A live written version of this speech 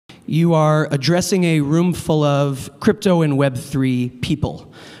You are addressing a room full of crypto and Web3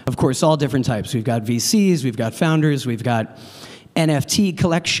 people. Of course, all different types. We've got VCs, we've got founders, we've got NFT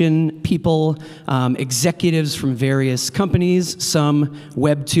collection people, executives from various companies, some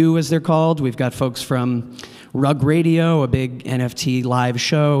Web2 as they're called. We've got folks from Rug Radio, a big NFT live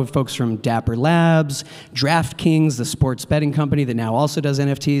show, folks from Dapper Labs, DraftKings, the sports betting company that now also does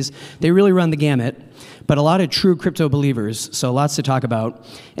NFTs. They really run the gamut, but a lot of true crypto believers, so lots to talk about.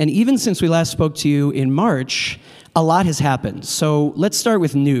 And even since we last spoke to you in March, a lot has happened. So let's start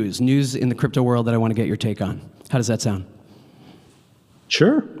with news in the crypto world that I want to get your take on. How does that sound?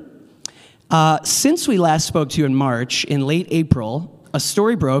 Sure. Since we last spoke to you in March, in late April, a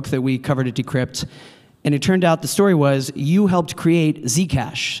story broke that we covered at Decrypt, and it turned out the story was you helped create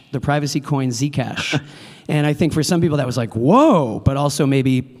Zcash, the privacy coin Zcash. And I think for some people that was like, whoa, but also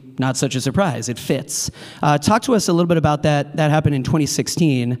maybe not such a surprise. It fits. Talk to us a little bit about that. That happened in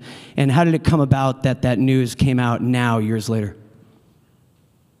 2016, and how did it come about that that news came out now, years later?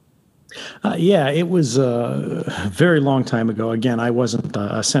 Yeah, it was a very long time ago. Again, I wasn't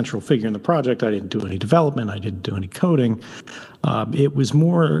a central figure in the project. I didn't do any development. I didn't do any coding. It was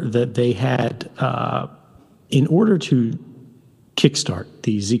more that they had, in order to kickstart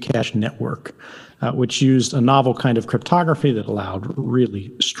the Zcash network, which used a novel kind of cryptography that allowed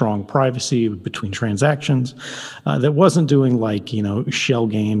really strong privacy between transactions, that wasn't doing like, shell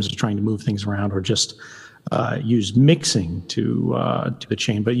games or trying to move things around or just use mixing to the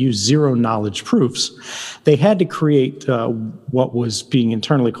chain, but use zero knowledge proofs. They had to create what was being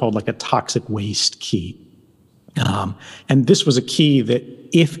internally called like a toxic waste key. And this was a key that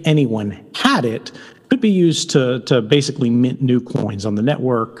if anyone had it, could be used to basically mint new coins on the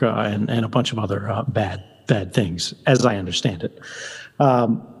network and a bunch of other bad things, as I understand it.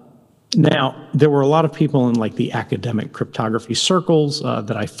 Now, there were a lot of people in like the academic cryptography circles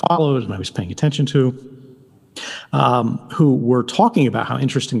that I followed and I was paying attention to, who were talking about how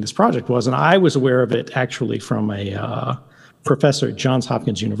interesting this project was. And I was aware of it actually from a professor at Johns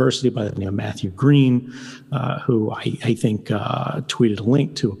Hopkins University by the name of Matthew Green, who I think tweeted a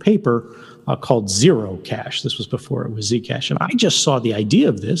link to a paper called Zero Cash. This was before it was Zcash. And I just saw the idea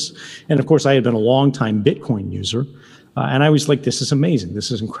of this. And of course, I had been a longtime Bitcoin user. And I was like, this is amazing.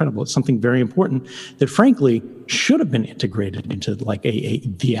 This is incredible. It's something very important that, frankly, should have been integrated into like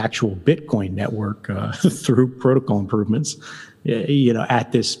the actual Bitcoin network through protocol improvements,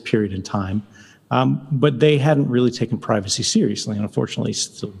 at this period in time. But they hadn't really taken privacy seriously, and unfortunately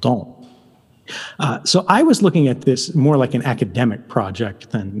still don't. So I was looking at this more like an academic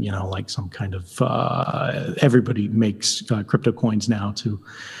project than, like some kind of, everybody makes crypto coins now to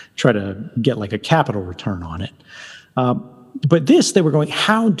try to get like a capital return on it. But they were going,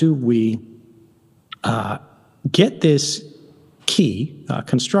 how do we get this key,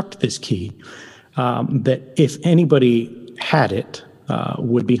 construct this key, that if anybody had it,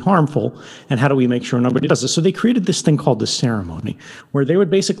 would be harmful, and how do we make sure nobody does this? So they created this thing called the ceremony, where they would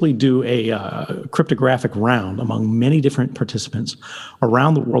basically do a cryptographic round among many different participants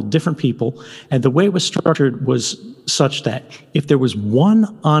around the world, different people, and the way it was structured was such that if there was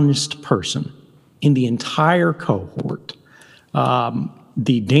one honest person in the entire cohort,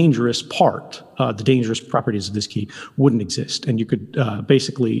 the dangerous properties of this key wouldn't exist. And you could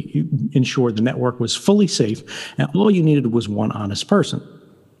basically ensure the network was fully safe. And all you needed was one honest person.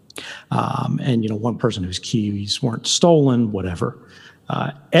 And, one person whose keys weren't stolen, whatever.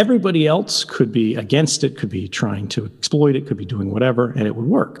 Everybody else could be against it, could be trying to exploit it, could be doing whatever, and it would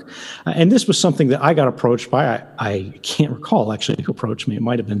work. And this was something that I got approached by. I can't recall actually who approached me. It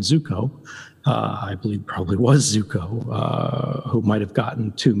might have been Zuko. I believe probably was Zuko, who might have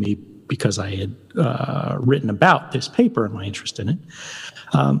gotten to me because I had written about this paper and my interest in it,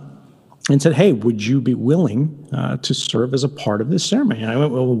 and said, hey, would you be willing to serve as a part of this ceremony? And I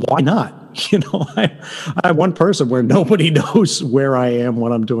went, well, why not? I have one person where nobody knows where I am,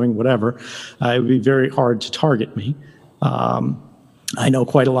 what I'm doing, whatever. It would be very hard to target me. I know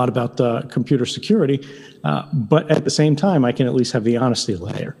quite a lot about computer security, but at the same time, I can at least have the honesty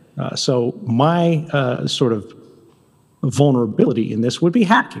layer. So my sort of vulnerability in this would be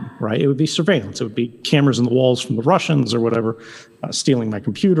hacking, right? It would be surveillance. It would be cameras in the walls from the Russians or whatever, stealing my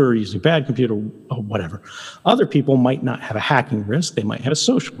computer, using a bad computer, or whatever. Other people might not have a hacking risk. They might have a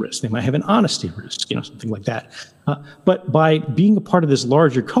social risk. They might have an honesty risk, something like that. But by being a part of this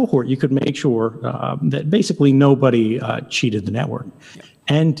larger cohort, you could make sure that basically nobody cheated the network.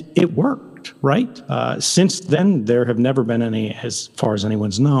 And it worked, right? Since then, there have never been any, as far as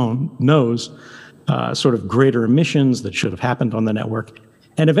anyone's knows, sort of greater emissions that should have happened on the network.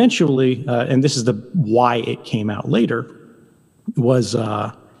 And eventually, and this is why it came out later, was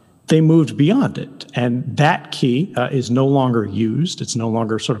the they moved beyond it, and that key is no longer used. It's no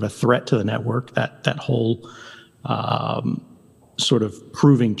longer sort of a threat to the network. That whole sort of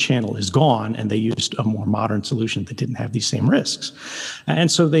proving channel is gone, and they used a more modern solution that didn't have these same risks. And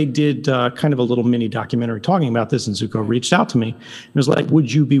so they did kind of a little mini documentary talking about this, and Zuko reached out to me and was like,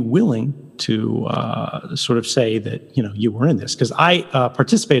 would you be willing to sort of say that, you know, you were in this? Because I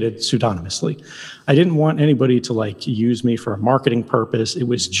participated pseudonymously. I didn't want anybody to like use me for a marketing purpose. It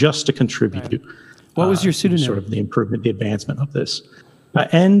was just to contribute. Right. What was your pseudonym? Sort of the improvement, the advancement of this.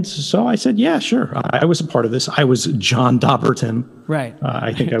 And so I said, yeah, sure. I was a part of this. I was John Dobbertin. Right.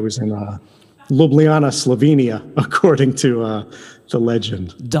 I think I was in Ljubljana, Slovenia, according to the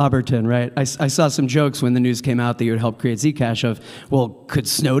legend. Dobbertin, right. I saw some jokes when the news came out that you had helped create Zcash of, well, could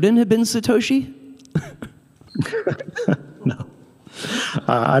Snowden have been Satoshi? No.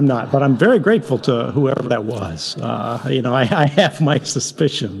 I'm not, but I'm very grateful to whoever that was. You know, I have my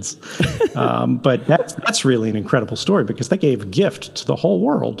suspicions, but that's really an incredible story because they gave a gift to the whole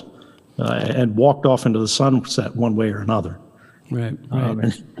world and walked off into the sunset one way or another. Right.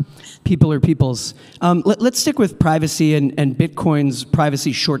 People are peoples. Let's stick with privacy and Bitcoin's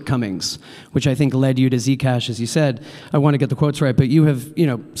privacy shortcomings, which I think led you to Zcash, as you said. I want to get the quotes right, but you have, you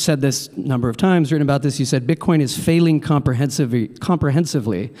know, said this a number of times, written about this. You said Bitcoin is failing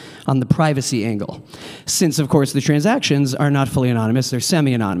comprehensively on the privacy angle, since, of course, the transactions are not fully anonymous; they're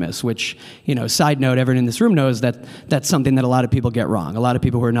semi-anonymous. Which, you know, side note, everyone in this room knows that that's something that a lot of people get wrong. A lot of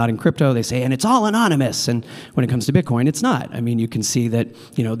people who are not in crypto, they say, and it's all anonymous. And when it comes to Bitcoin, it's not. I mean, you can see that,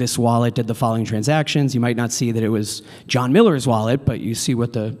 you know, this wallet did the following transactions. You might not see that it was John Miller's wallet, but you see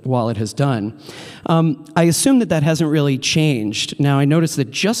what the wallet has done. I assume that hasn't really changed. Now, I noticed that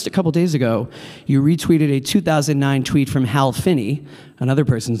just a couple days ago, you retweeted a 2009 tweet from Hal Finney, another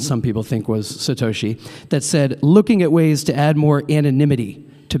person some people think was Satoshi, that said, looking at ways to add more anonymity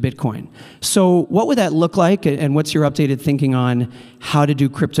to Bitcoin. So what would that look like, and what's your updated thinking on how to do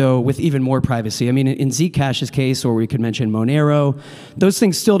crypto with even more privacy? I mean, in Zcash's case, or we could mention Monero, those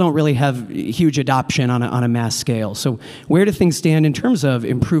things still don't really have huge adoption on a mass scale. So where do things stand in terms of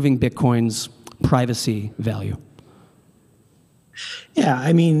improving Bitcoin's privacy value? Yeah,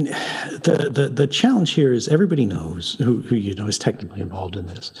 I mean, the challenge here is everybody knows who you know is technically involved in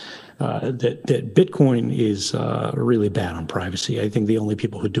this, that Bitcoin is really bad on privacy. I think the only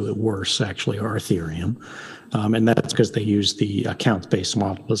people who do it worse actually are Ethereum, and that's because they use the account-based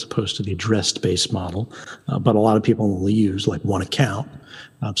model as opposed to the address-based model. But a lot of people only use like one account.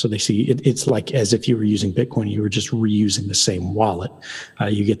 So they see it's like as if you were using Bitcoin, you were just reusing the same wallet.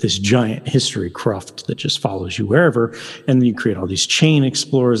 You get this giant history cruft that just follows you wherever, and then you create all these chain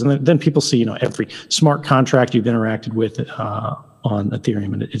explorers, and then people see, you know, every smart contract you've interacted with on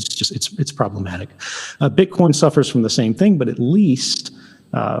Ethereum, and it's problematic. Bitcoin suffers from the same thing, but at least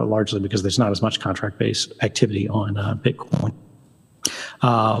largely because there's not as much contract-based activity on Bitcoin.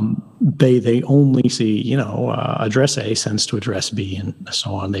 They only see, you know, address A sends to address B and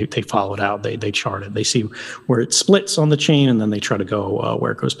so on. They follow it out. They chart it. They see where it splits on the chain, and then they try to go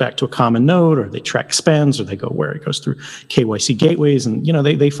where it goes back to a common node, or they track spends, or they go where it goes through KYC gateways, and you know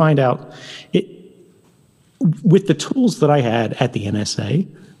they find out it with the tools that I had at the NSA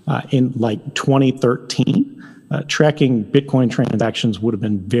in like 2013. Tracking Bitcoin transactions would have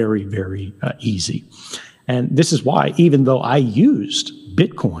been very, very easy. And this is why, even though I used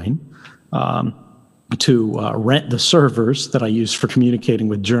Bitcoin to rent the servers that I used for communicating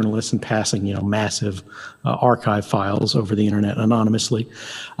with journalists and passing, you know, massive archive files over the internet anonymously,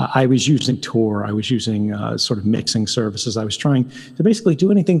 I was using Tor. I was using sort of mixing services. I was trying to basically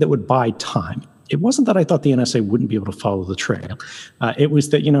do anything that would buy time. It wasn't that I thought the NSA wouldn't be able to follow the trail. It was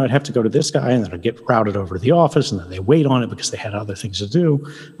that, you know, I'd have to go to this guy, and then I'd get routed over to the office, and then they wait on it because they had other things to do.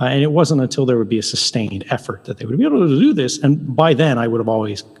 And it wasn't until there would be a sustained effort that they would be able to do this. And by then, I would have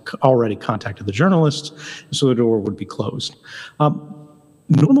already contacted the journalists, so the door would be closed.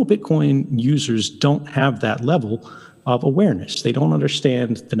 Normal Bitcoin users don't have that level of awareness. They don't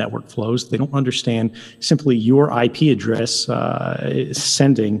understand the network flows. They don't understand simply your IP address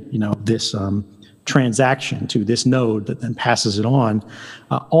sending, you know, this transaction to this node that then passes it on.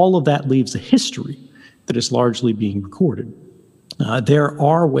 All of that leaves a history that is largely being recorded. There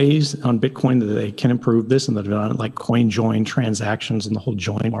are ways on Bitcoin that they can improve this, and that are done like coin join transactions and the whole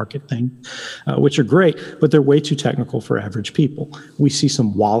join market thing, which are great, but they're way too technical for average people. We see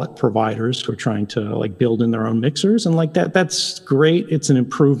some wallet providers who are trying to like build in their own mixers, and like that's great. It's an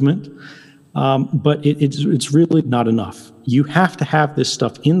improvement. But it's really not enough. You have to have this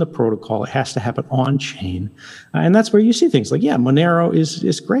stuff in the protocol. It has to happen on chain. And that's where you see things like, yeah, Monero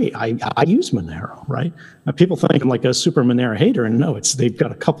is great. I use Monero, right? People think I'm like a super Monero hater, and no, they've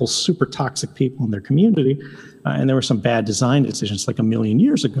got a couple super toxic people in their community. And there were some bad design decisions like a million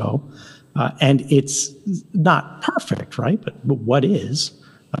years ago. And it's not perfect, right? But what is?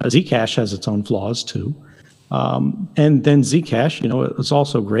 Zcash has its own flaws too. And then Zcash, it's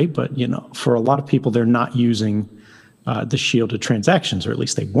also great, but, for a lot of people, they're not using the shielded transactions, or at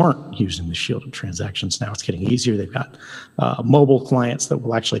least they weren't using the shielded transactions. Now it's getting easier. They've got mobile clients that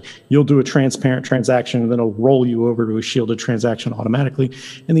will you'll do a transparent transaction and then it'll roll you over to a shielded transaction automatically.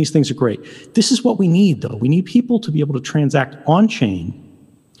 And these things are great. This is what we need, though. We need people to be able to transact on chain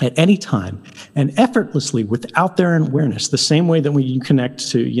at any time and effortlessly without their awareness, the same way that when you connect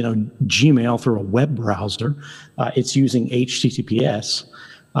to Gmail through a web browser, it's using HTTPS.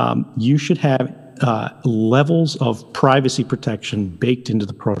 You should have levels of privacy protection baked into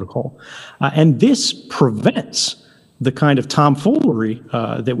the protocol. And this prevents the kind of tomfoolery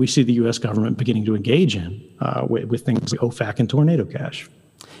that we see the U.S. government beginning to engage in with things like OFAC and Tornado Cash.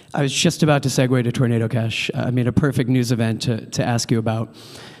 I was just about to segue to Tornado Cash. I mean, a perfect news event to ask you about.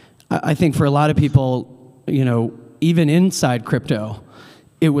 I think for a lot of people, even inside crypto,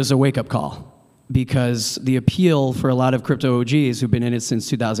 it was a wake-up call, because the appeal for a lot of crypto OGs who've been in it since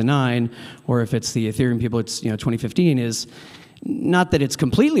 2009, or if it's the Ethereum people, it's 2015, is not that it's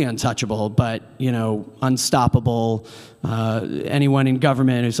completely untouchable, but unstoppable. Anyone in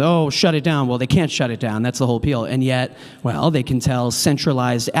government who's, shut it down. Well, they can't shut it down. That's the whole appeal. And yet, they can tell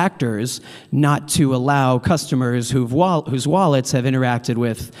centralized actors not to allow customers whose wallets have interacted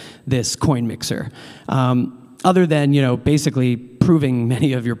with this coin mixer. Other than basically proving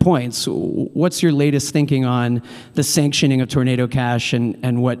many of your points, what's your latest thinking on the sanctioning of Tornado Cash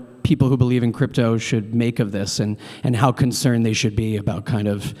and what people who believe in crypto should make of this, and how concerned they should be about kind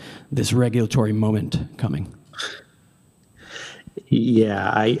of this regulatory moment coming?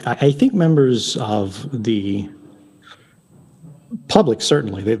 Yeah, I think members of the public,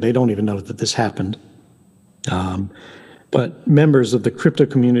 certainly, they don't even know that this happened. But members of the crypto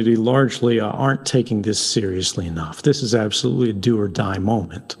community largely aren't taking this seriously enough. This is absolutely a do or die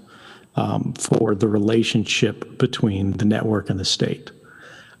moment for the relationship between the network and the state.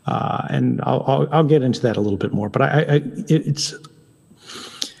 And I'll get into that a little bit more. But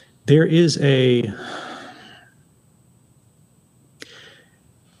there is a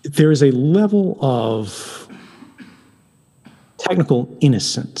level of technical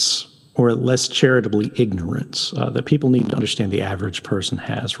innocence, or less charitably ignorance, that people need to understand the average person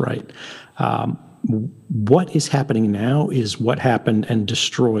has, right? What is happening now is what happened and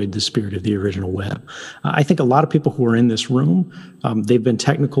destroyed the spirit of the original web. I think a lot of people who are in this room, they've been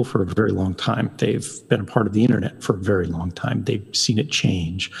technical for a very long time. They've been a part of the internet for a very long time. They've seen it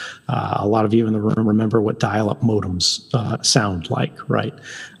change. A lot of you in the room remember what dial-up modems sound like, right?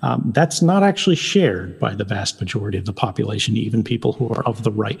 That's not actually shared by the vast majority of the population, even people who are of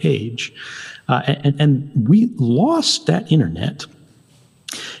the right age. And we lost that internet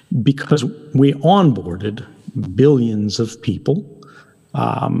because we onboarded billions of people,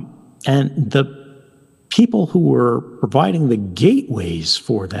 and the people who were providing the gateways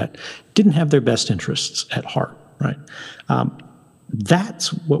for that didn't have their best interests at heart, right?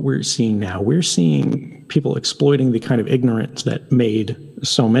 That's what we're seeing now. We're seeing people exploiting the kind of ignorance that made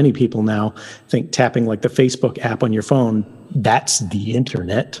so many people now think tapping like the Facebook app on your phone, that's the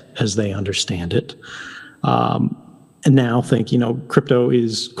internet as they understand it. And now think, crypto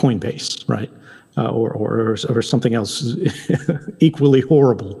is Coinbase, right? Or something else equally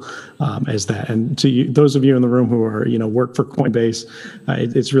horrible as that. And to you, those of you in the room who are, work for Coinbase,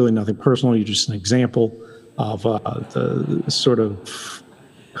 it's really nothing personal. You're just an example of the sort of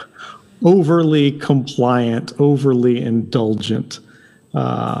overly compliant, overly indulgent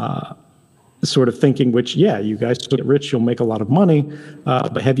sort of thinking, which, yeah, you guys will get rich, you'll make a lot of money,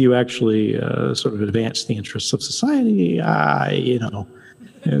 but have you actually sort of advanced the interests of society?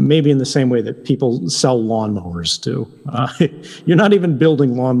 Maybe in the same way that people sell lawnmowers do. You're not even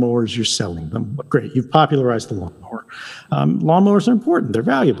building lawnmowers, you're selling them. Great, you've popularized the lawnmower. Lawnmowers are important, they're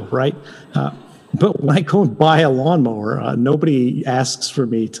valuable, right? But when I go and buy a lawnmower, nobody asks for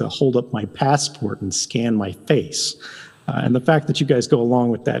me to hold up my passport and scan my face. And the fact that you guys go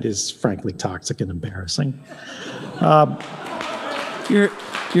along with that is frankly toxic and embarrassing.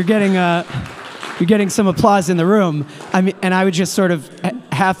 You're getting some applause in the room. I mean, and I would just sort of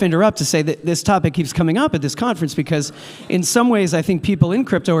half interrupt to say that this topic keeps coming up at this conference because in some ways I think people in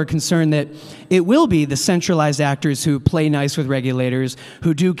crypto are concerned that it will be the centralized actors who play nice with regulators,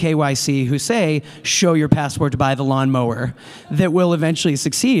 who do KYC, who say, show your passport to buy the lawnmower, that will eventually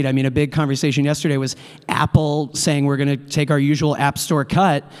succeed. I mean, a big conversation yesterday was Apple saying we're going to take our usual App Store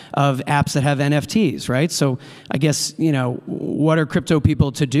cut of apps that have NFTs, right? So I guess, you know, what are crypto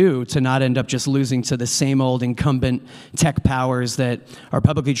people to do to not end up just losing to the same old incumbent tech powers that are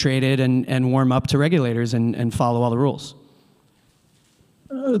publicly traded and warm up to regulators and follow all the rules?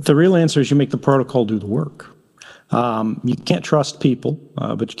 The real answer is you make the protocol do the work. You can't trust people,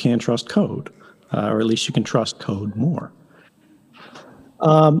 but you can trust code, or at least you can trust code more.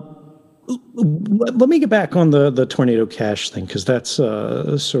 Let me get back on the Tornado Cash thing, because that's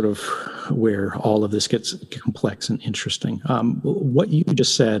sort of where all of this gets complex and interesting. What you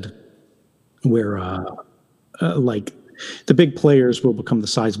just said, where like the big players will become the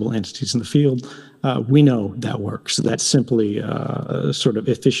sizable entities in the field, we know that works. That's simply sort of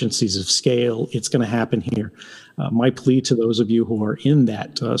efficiencies of scale. It's going to happen here. My plea to those of you who are in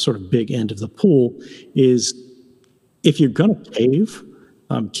that sort of big end of the pool is, if you're going to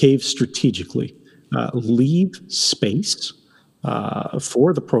cave strategically. Leave space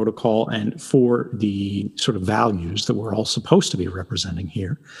for the protocol and for the sort of values that we're all supposed to be representing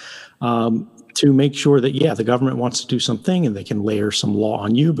here, to make sure that, yeah, the government wants to do something and they can layer some law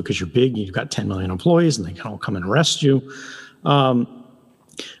on you because you're big and you've got 10 million employees and they can all come and arrest you.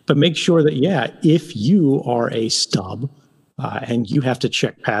 But make sure that, yeah, if you are a stub and you have to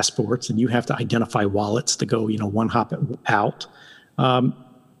check passports and you have to identify wallets to go, you know, one hop out,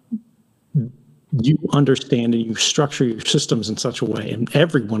 you understand and you structure your systems in such a way, and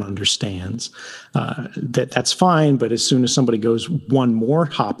everyone understands that that's fine. But as soon as somebody goes one more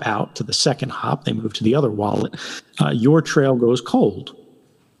hop out to the second hop, they move to the other wallet, your trail goes cold.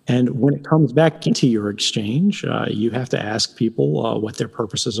 And when it comes back into your exchange, you have to ask people what their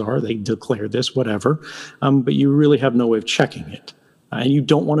purposes are. They declare this, whatever, but you really have no way of checking it. And you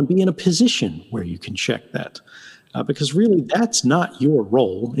don't want to be in a position where you can check that. Because really, that's not your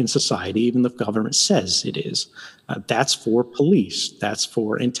role in society, even if the government says it is. That's for police. That's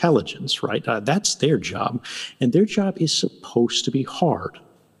for intelligence, right? That's their job. And their job is supposed to be hard.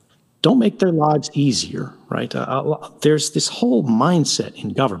 Don't make their lives easier, right? There's this whole mindset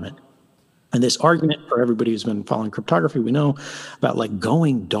in government and this argument for everybody who's been following cryptography, we know about like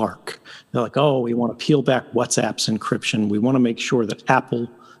going dark. They're like, oh, we want to peel back WhatsApp's encryption. We want to make sure that Apple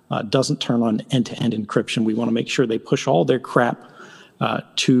doesn't turn on end-to-end encryption. We want to make sure they push all their crap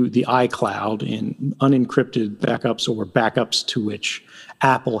to the iCloud in unencrypted backups or backups to which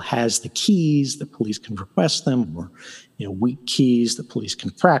Apple has the keys that police can request them, or weak keys that police can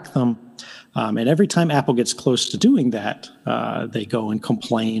crack them. And every time Apple gets close to doing that, they go and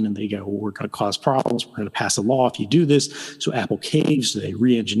complain and they go, well, we're going to cause problems. We're going to pass a law if you do this. So Apple caves. They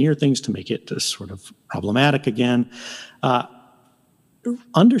re-engineer things to make it sort of problematic again.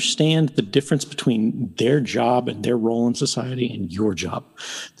 Understand the difference between their job and their role in society and your job.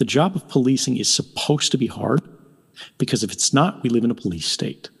 The job of policing is supposed to be hard, because if it's not, we live in a police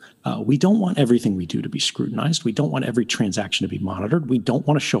state. We don't want everything we do to be scrutinized. We don't want every transaction to be monitored. We don't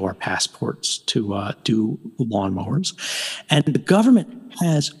want to show our passports to do lawnmowers. And the government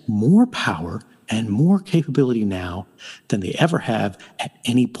has more power and more capability now than they ever have at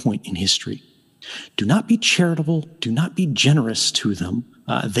any point in history. Do not be charitable. Do not be generous to them.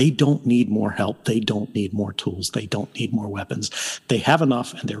 They don't need more help. They don't need more tools. They don't need more weapons. They have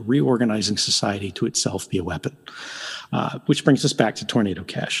enough, and they're reorganizing society to itself be a weapon. Which brings us back to Tornado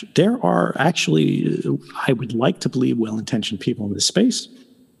Cash. There are actually, I would like to believe, well-intentioned people in this space.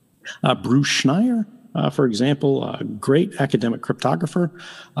 Bruce Schneier, for example, a great academic cryptographer.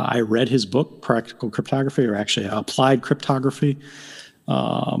 I read his book, Practical Cryptography, or actually Applied Cryptography.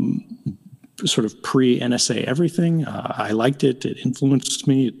 Sort of pre-NSA everything. I liked it. It influenced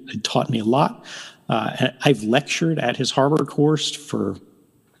me. It taught me a lot. I've lectured at his Harvard course for,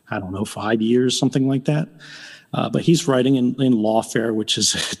 5 years, something like that. But he's writing in Lawfare, which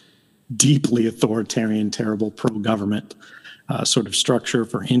is a deeply authoritarian, terrible pro-government sort of structure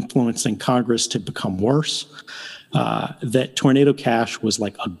for influencing Congress to become worse, that Tornado Cash was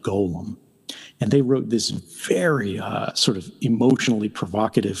like a golem. And they wrote this very sort of emotionally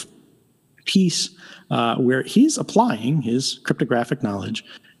provocative piece where he's applying his cryptographic knowledge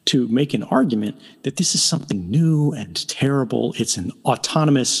to make an argument that this is something new and terrible. It's an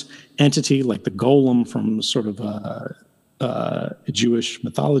autonomous entity like the golem from sort of Jewish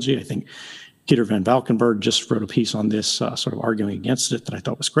mythology. I think Peter Van Valkenburg just wrote a piece on this, sort of arguing against it, that I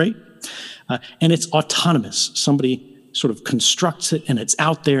thought was great. And it's autonomous. Somebody sort of constructs it, and it's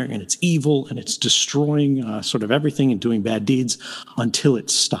out there, and it's evil, and it's destroying sort of everything and doing bad deeds until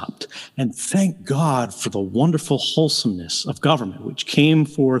it's stopped. And thank God for the wonderful wholesomeness of government, which came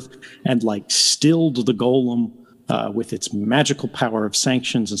forth and like stilled the golem with its magical power of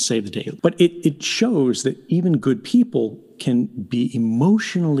sanctions and save the day. But it shows that even good people can be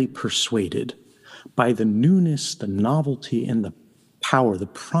emotionally persuaded by the newness, the novelty, and the power, the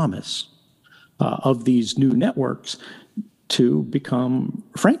promise of these new networks to become,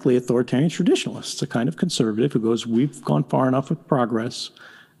 frankly, authoritarian traditionalists, a kind of conservative who goes, we've gone far enough with progress,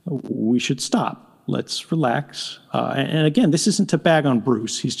 we should stop. Let's relax. And again, this isn't to bag on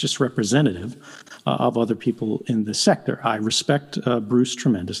Bruce. He's just representative of other people in the sector. I respect Bruce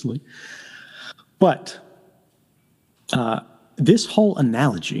tremendously. But this whole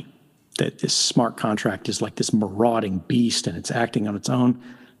analogy that this smart contract is like this marauding beast and it's acting on its own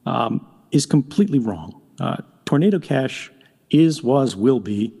is completely wrong. Tornado Cash is, was, will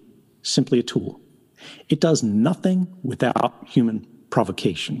be simply a tool. It does nothing without human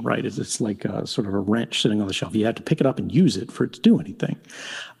provocation, right? It's like sort of a wrench sitting on the shelf. You have to pick it up and use it for it to do anything.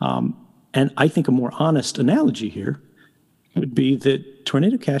 And I think a more honest analogy here would be that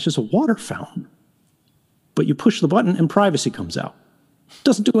Tornado Cash is a water fountain, but you push the button and privacy comes out. It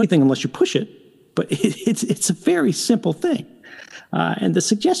doesn't do anything unless you push it, but it's a very simple thing. And the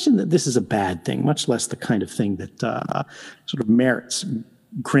suggestion that this is a bad thing, much less the kind of thing that sort of merits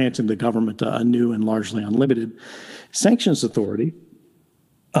granting the government a new and largely unlimited sanctions authority,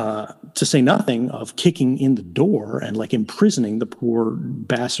 to say nothing of kicking in the door and like imprisoning the poor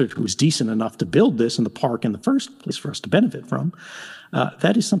bastard who was decent enough to build this in the park in the first place for us to benefit from,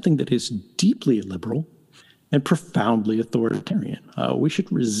 that is something that is deeply illiberal and profoundly authoritarian. We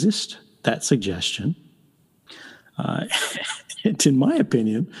should resist that suggestion. And in my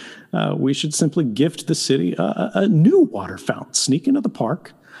opinion, we should simply gift the city a new water fountain. Sneak into the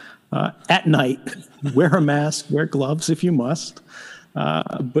park at night, wear a mask, wear gloves if you must,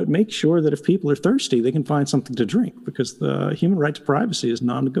 but make sure that if people are thirsty, they can find something to drink, because the human right to privacy is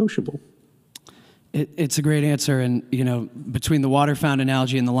non-negotiable. It's a great answer, and between the water fountain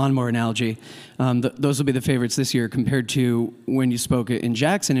analogy and the lawnmower analogy, those will be the favorites this year compared to when you spoke in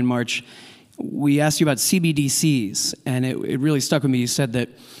Jackson in March. We asked you about CBDCs, and it really stuck with me. You said that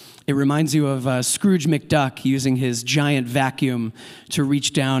it reminds you of Scrooge McDuck using his giant vacuum to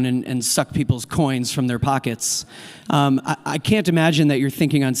reach down and suck people's coins from their pockets. I can't imagine that your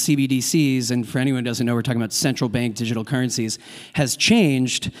thinking on CBDCs, and for anyone who doesn't know, we're talking about central bank digital currencies, has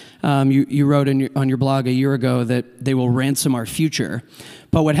changed. You wrote on your blog a year ago that they will ransom our future.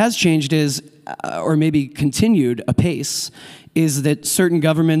 But what has changed is, or maybe continued apace, is that certain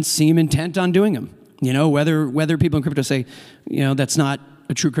governments seem intent on doing them. Whether people in crypto say, that's not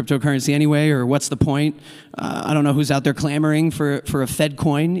a true cryptocurrency anyway, or what's the point? I don't know who's out there clamoring for a Fed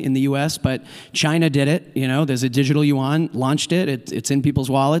coin in the U.S., but China did it. There's a digital yuan, launched it. It's in people's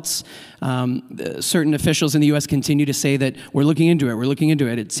wallets. Certain officials in the U.S. continue to say that we're looking into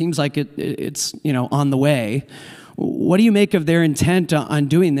it. It seems like it's on the way. What do you make of their intent on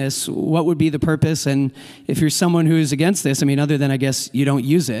doing this? What would be the purpose? And if you're someone who's against this, other than I guess you don't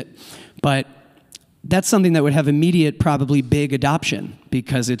use it, but that's something that would have immediate, probably big adoption,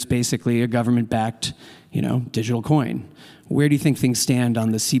 because it's basically a government-backed, digital coin. Where do you think things stand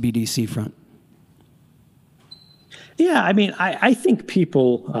on the CBDC front? Yeah, I think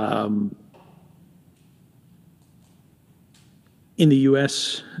people in the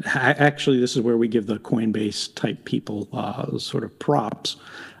U.S., actually, this is where we give the Coinbase type people sort of props.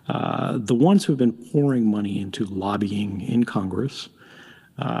 The ones who've been pouring money into lobbying in Congress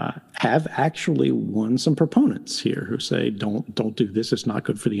have actually won some proponents here who say, don't do this. It's not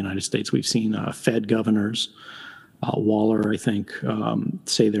good for the United States. We've seen Fed governors, Waller, I think,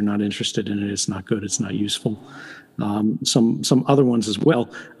 say they're not interested in it. It's not good. It's not useful. Some other ones as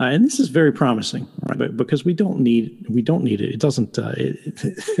well, and this is very promising, right? Because we don't need it. It doesn't.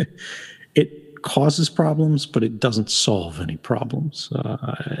 It causes problems, but it doesn't solve any problems.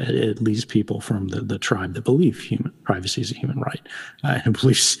 It leaves people from the tribe that believe privacy is a human right and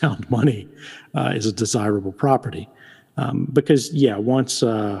believe sound money is a desirable property. Because once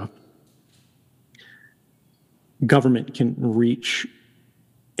government can reach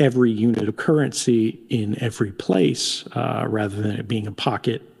every unit of currency in every place, rather than it being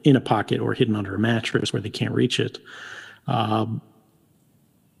in a pocket or hidden under a mattress where they can't reach it.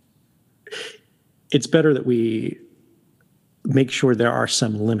 It's better that we make sure there are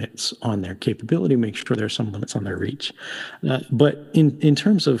some limits on their capability, make sure there are some limits on their reach. But in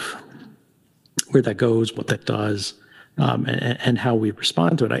terms of where that goes, what that does, and how we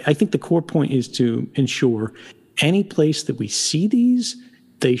respond to it, I think the core point is to ensure any place that we see these,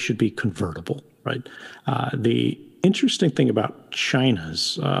 they should be convertible, right? The interesting thing about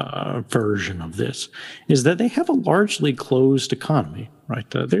China's version of this is that they have a largely closed economy, right?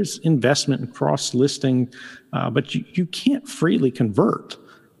 There's investment and cross-listing, but you can't freely convert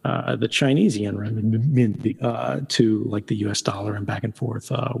the Chinese yen renminbi to like the US dollar and back and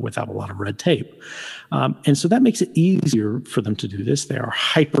forth without a lot of red tape. And so that makes it easier for them to do this. They are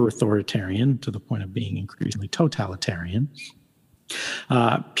hyper-authoritarian to the point of being increasingly totalitarian.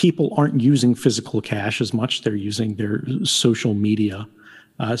 People aren't using physical cash as much. They're using their social media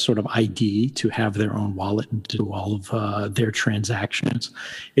sort of ID to have their own wallet and do all of their transactions.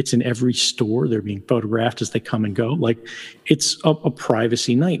 It's in every store. They're being photographed as they come and go. Like, it's a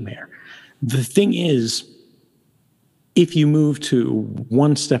privacy nightmare. The thing is, if you move to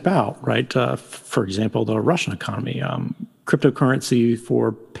one step out, right, for example, the Russian economy, cryptocurrency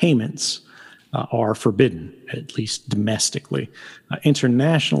for payments are forbidden, at least domestically.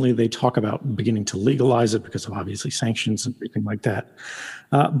 Internationally, they talk about beginning to legalize it because of obviously sanctions and everything like that.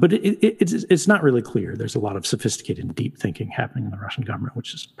 But it's not really clear. There's a lot of sophisticated and deep thinking happening in the Russian government,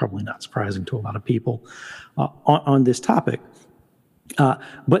 which is probably not surprising to a lot of people on this topic.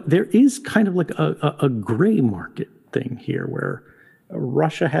 But there is kind of like a gray market thing here where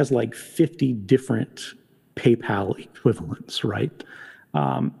Russia has like 50 different PayPal equivalents, right?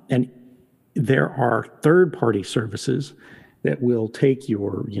 And there are third-party services that will take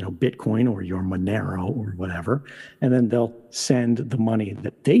your, Bitcoin or your Monero or whatever, and then they'll send the money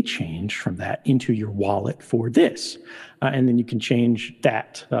that they change from that into your wallet for this. And then you can change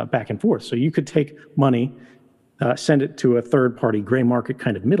that back and forth. So you could take money, send it to a third-party gray market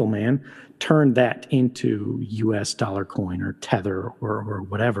kind of middleman, turn that into US dollar coin or Tether or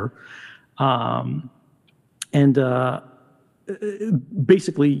whatever.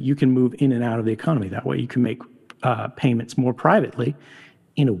 Basically, you can move in and out of the economy that way. You can make payments more privately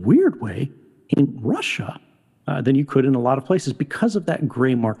in a weird way in Russia than you could in a lot of places because of that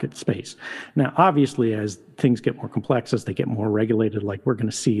gray market space. Now, obviously, as things get more complex, as they get more regulated, like we're going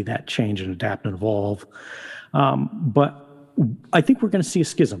to see that change and adapt and evolve. But I think we're going to see a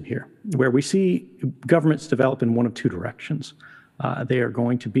schism here where we see governments develop in one of two directions. They are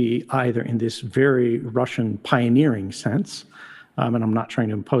going to be either in this very Russian pioneering sense, and I'm not trying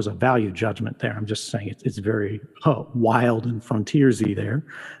to impose a value judgment there. I'm just saying it's very wild and frontiersy there.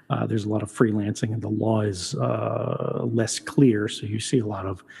 There's a lot of freelancing, and the law is less clear, so you see a lot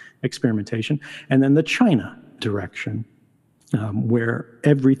of experimentation. And then the China direction, where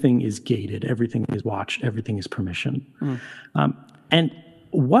everything is gated, everything is watched, everything is permissioned. And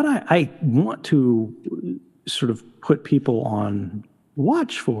what I want to sort of put people on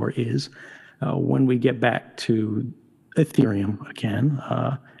watch for is when we get back to Ethereum again,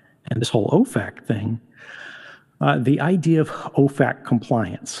 and this whole OFAC thing, the idea of OFAC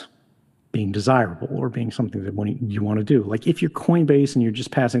compliance being desirable or being something that you want to do. Like if you're Coinbase and you're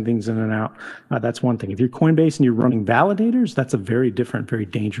just passing things in and out, that's one thing. If you're Coinbase and you're running validators, that's a very different, very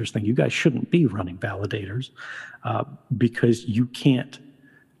dangerous thing. You guys shouldn't be running validators because you can't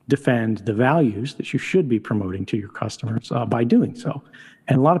defend the values that you should be promoting to your customers by doing so.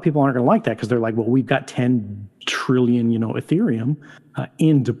 And a lot of people aren't going to like that because they're like, well, we've got 10 trillion, Ethereum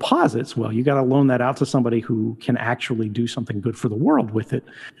in deposits. Well, you got to loan that out to somebody who can actually do something good for the world with it,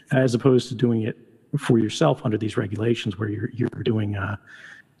 as opposed to doing it for yourself under these regulations where you're doing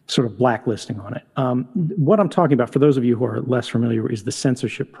sort of blacklisting on it. What I'm talking about, for those of you who are less familiar, is the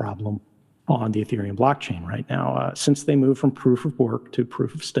censorship problem on the Ethereum blockchain right now. Since they moved from proof of work to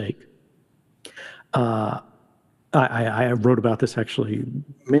proof of stake, I wrote about this actually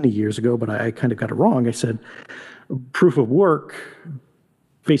many years ago, but I kind of got it wrong. I said proof of work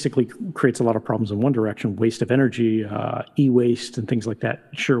basically creates a lot of problems in one direction, waste of energy, e-waste and things like that.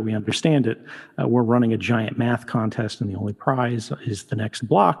 Sure, we understand it. We're running a giant math contest and the only prize is the next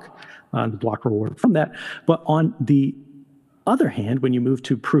block, the block reward from that. But on the other hand, when you move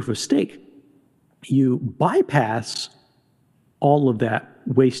to proof of stake, you bypass all of that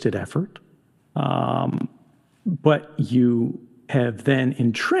wasted effort, but you have then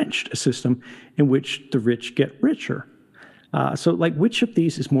entrenched a system in which the rich get richer. So like, which of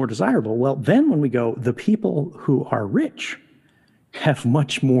these is more desirable? Well, then when we go, the people who are rich have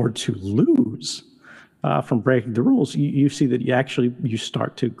much more to lose from breaking the rules. You see that you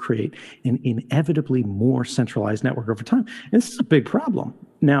start to create an inevitably more centralized network over time. And this is a big problem.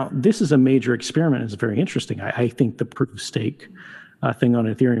 Now, this is a major experiment. It's very interesting. I think the proof of stake thing on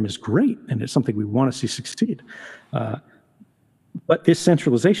Ethereum is great, and it's something we want to see succeed. But this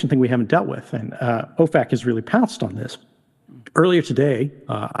centralization thing we haven't dealt with, and OFAC has really pounced on this. Earlier today,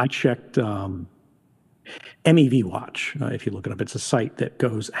 I checked MEV Watch, if you look it up, it's a site that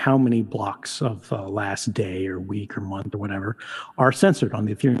goes how many blocks of last day or week or month or whatever are censored on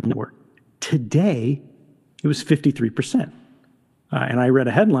the Ethereum network. Today, it was 53%. And I read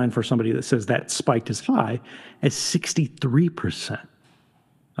a headline for somebody that says that spiked as high as 63%.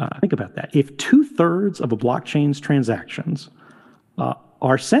 Think about that. If 2/3 of a blockchain's transactions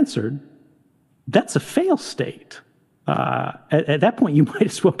are censored, that's a fail state. At that point, you might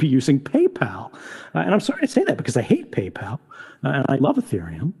as well be using PayPal. And I'm sorry to say that because I hate PayPal and I love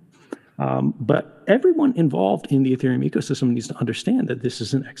Ethereum. But everyone involved in the Ethereum ecosystem needs to understand that this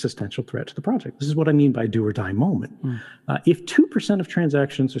is an existential threat to the project. This is what I mean by do or die moment. If 2% of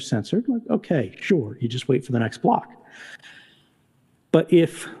transactions are censored, like, okay, sure, you just wait for the next block. But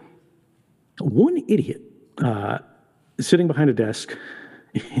if one idiot sitting behind a desk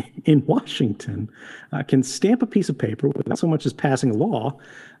in Washington can stamp a piece of paper without so much as passing a law,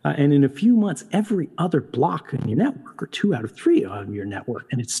 and in a few months, every other block in your network, or 2 out of 3 on your network,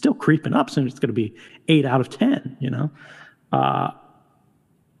 and it's still creeping up, so it's going to be 8 out of 10,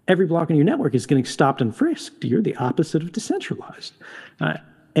 every block in your network is getting stopped and frisked. You're the opposite of decentralized.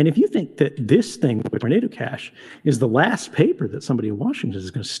 And if you think that this thing with Tornado Cash is the last paper that somebody in Washington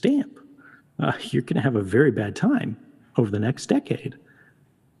is going to stamp, you're going to have a very bad time over the next decade.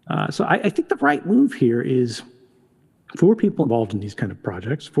 So I think the right move here is for people involved in these kind of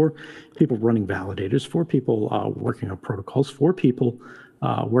projects, for people running validators, for people working on protocols, for people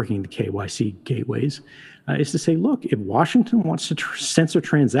working the KYC gateways, is to say, look, if Washington wants to censor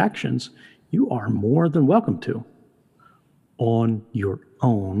transactions, you are more than welcome to on your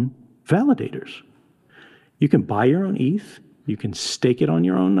own validators. You can buy your own ETH, you can stake it on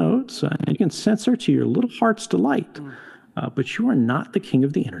your own nodes, and you can censor to your little heart's delight. But you are not the king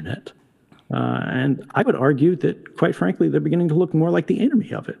of the internet. And I would argue that, quite frankly, they're beginning to look more like the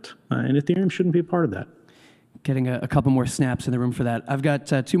enemy of it. And Ethereum shouldn't be a part of that. Getting a couple more snaps in the room for that. I've got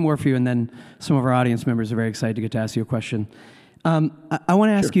 2 more for you, and then some of our audience members are very excited to get to ask you a question. I want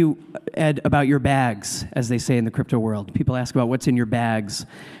to ask you, Ed, about your bags, as they say in the crypto world. People ask about what's in your bags.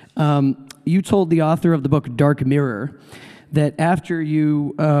 You told the author of the book Dark Mirror that after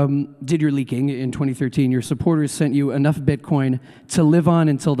you did your leaking in 2013, your supporters sent you enough Bitcoin to live on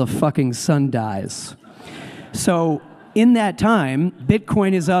until the fucking sun dies. So in that time,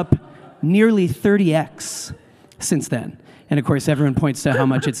 Bitcoin is up nearly 30x since then. And of course, everyone points to how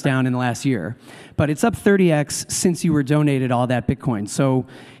much it's down in the last year. But it's up 30x since you were donated all that Bitcoin. So,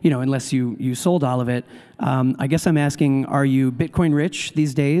 unless you sold all of it, I guess I'm asking, are you Bitcoin rich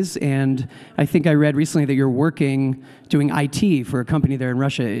these days? And I think I read recently that you're doing IT for a company there in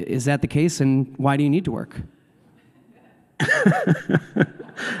Russia. Is that the case? And why do you need to work?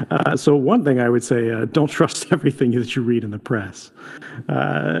 So one thing I would say, don't trust everything that you read in the press.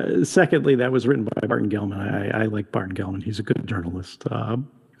 Secondly, that was written by Barton Gellman. I like Barton Gellman. He's a good journalist.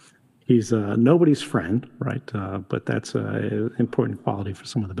 He's nobody's friend, right? But that's an important quality for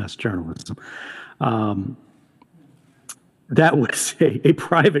some of the best journalism. That was a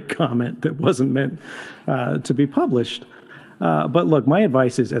private comment that wasn't meant to be published. But look, my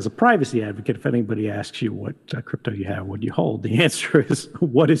advice is, as a privacy advocate, if anybody asks you what crypto you have, what you hold, the answer is,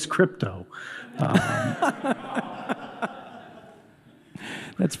 what is crypto?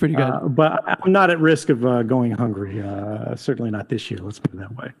 That's pretty good. But I'm not at risk of going hungry. Certainly not this year. Let's put it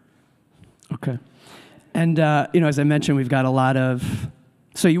that way. Okay. And, as I mentioned, we've got a lot of...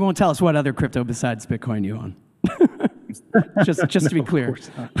 So you won't tell us what other crypto besides Bitcoin you own. just to be clear.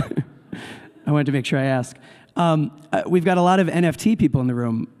 I wanted to make sure I ask. We've got a lot of NFT people in the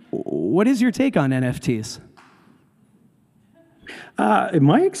room. What is your take on NFTs?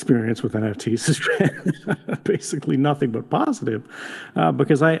 My experience with NFTs is basically nothing but positive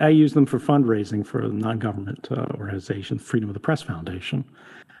because I use them for fundraising for a non-government organization, Freedom of the Press Foundation.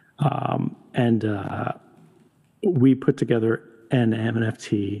 And we put together an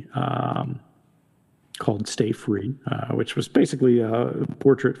NFT called Stay Free, which was basically a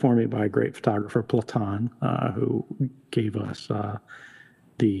portrait for me by a great photographer, Platan, who gave us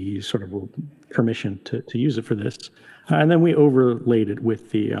the sort of permission to use it for this. And then we overlaid it with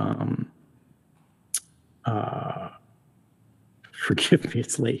the, forgive me,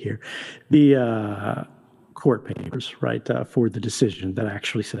 it's late here, the court papers, right, for the decision that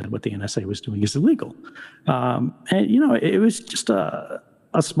actually said what the NSA was doing is illegal. And, it was just a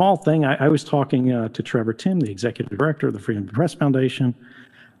small thing. I was talking to Trevor Tim, the executive director of the Freedom of the Press Foundation,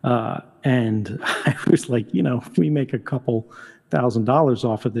 and I was like, if we make a couple $1,000s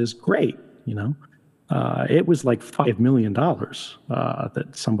off of this, great, It was like $5 million that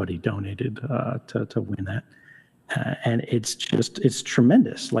somebody donated to win that. And it's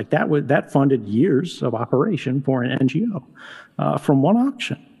tremendous. Like that funded years of operation for an NGO from one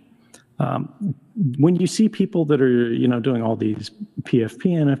auction. When you see people that are, doing all these PFP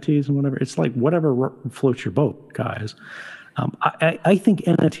NFTs and whatever, it's like whatever floats your boat, guys. I think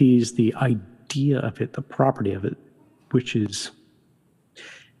NFTs, the idea of it, the property of it, which is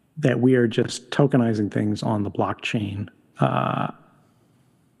that we are just tokenizing things on the blockchain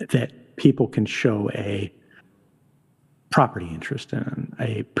that people can show a property interest in,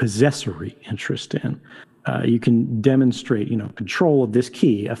 a possessory interest in. You can demonstrate, control of this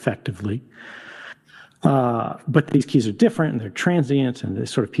key effectively. But these keys are different and they're transient, and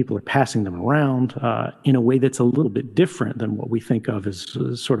sort of people are passing them around in a way that's a little bit different than what we think of as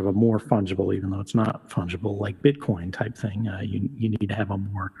sort of a more fungible, even though it's not fungible, like Bitcoin type thing. You need to have a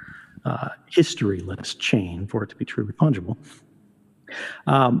more historyless chain for it to be truly fungible.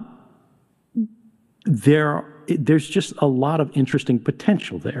 There's just a lot of interesting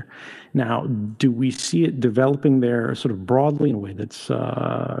potential there. Now, do we see it developing there sort of broadly in a way that's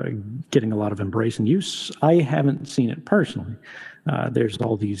getting a lot of embrace and use? I haven't seen it personally. There's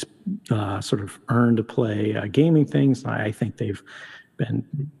all these sort of earn-to-play gaming things. I think they've been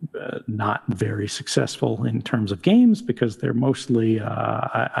not very successful in terms of games because they're mostly,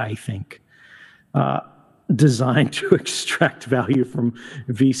 I think, designed to extract value from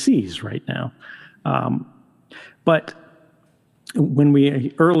VCs right now. But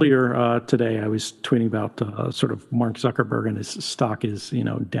when earlier today, I was tweeting about sort of Mark Zuckerberg, and his stock is,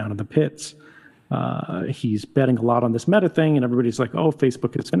 down in the pits. He's betting a lot on this Meta thing, and everybody's like, oh,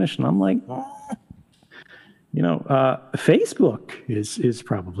 Facebook is finished. And I'm like, Facebook is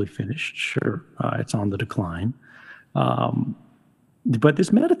probably finished. Sure. It's on the decline. But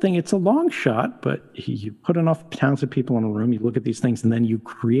this Meta thing, it's a long shot, but you put enough talented people in a room, you look at these things, and then you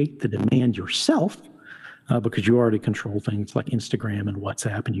create the demand yourself because you already control things like Instagram and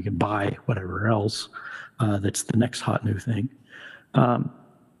WhatsApp, and you can buy whatever else that's the next hot new thing.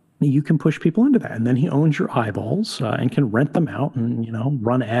 You can push people into that, and then he owns your eyeballs and can rent them out and,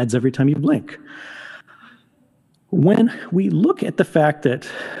 run ads every time you blink. When we look at the fact that,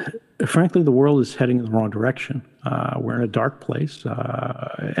 frankly, the world is heading in the wrong direction, we're in a dark place.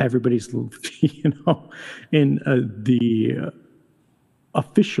 Everybody's, in the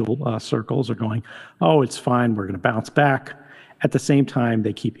official circles are going, oh, it's fine, we're going to bounce back. At the same time,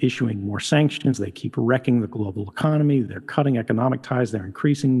 they keep issuing more sanctions. They keep wrecking the global economy. They're cutting economic ties. They're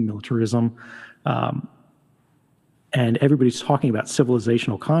increasing militarism. And everybody's talking about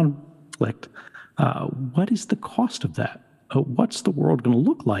civilizational conflict. What is the cost of that? What's the world going to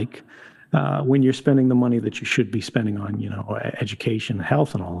look like when you're spending the money that you should be spending on, education,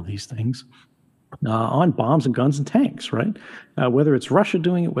 health, and all of these things, on bombs and guns and tanks, right? Whether it's Russia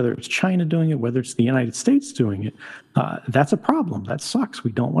doing it, whether it's China doing it, whether it's the United States doing it, that's a problem. That sucks.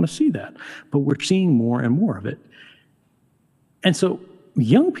 We don't want to see that. But we're seeing more and more of it. And so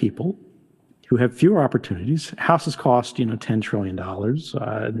young people who have fewer opportunities, houses cost, $10 trillion.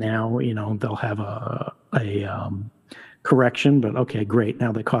 Now, they'll have a correction, but okay, great.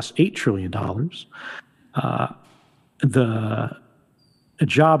 Now they cost $8 trillion. The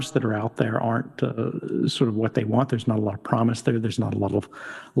jobs that are out there aren't sort of what they want. There's not a lot of promise there. There's not a lot of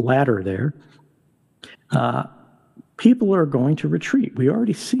ladder there. People are going to retreat. We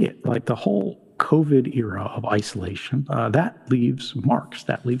already see it. Like the whole COVID era of isolation, that leaves marks,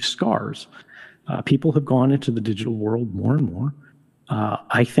 that leaves scars. People have gone into the digital world more and more.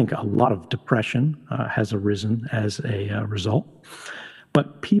 I think a lot of depression has arisen as a result.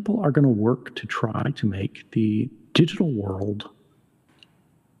 But people are going to work to try to make the digital world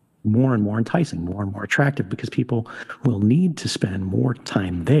more and more enticing, more and more attractive, because people will need to spend more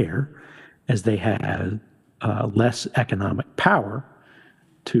time there as they have less economic power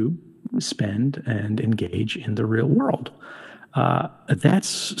to spend and engage in the real world. That's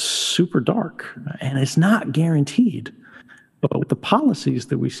super dark, and it's not guaranteed. But with the policies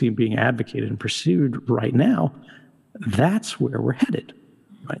that we see being advocated and pursued right now, that's where we're headed,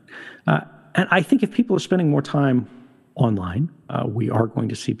 right? And I think if people are spending more time online, we are going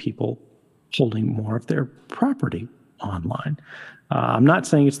to see people holding more of their property online. I'm not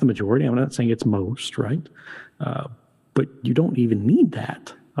saying it's the majority. I'm not saying it's most, right? But you don't even need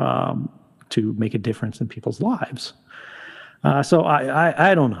that to make a difference in people's lives. So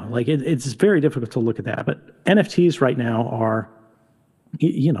I don't know. Like it's very difficult to look at that. But NFTs right now are,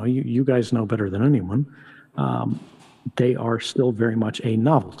 you guys know better than anyone. They are still very much a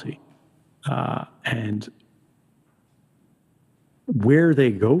novelty, and where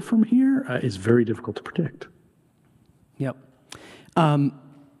they go from here is very difficult to predict. Yep.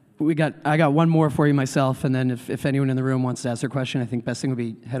 I got one more for you myself, and then if anyone in the room wants to ask their question, I think best thing would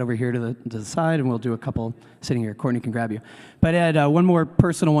be head over here to the side, and we'll do a couple sitting here. Courtney can grab you. But Ed, one more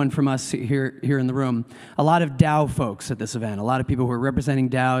personal one from us here in the room. A lot of DAO folks at this event, a lot of people who are representing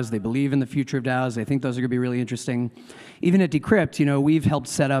DAOs. They believe in the future of DAOs. They think those are going to be really interesting. Even at Decrypt, we've helped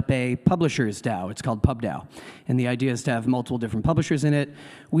set up a publishers DAO. It's called PubDAO, and the idea is to have multiple different publishers in it.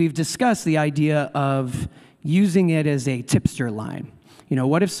 We've discussed the idea of using it as a tipster line.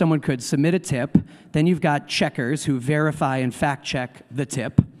 What if someone could submit a tip, then you've got checkers who verify and fact check the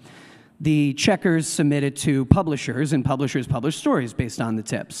tip. The checkers submit it to publishers, and publishers publish stories based on the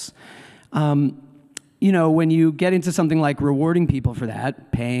tips. When you get into something like rewarding people for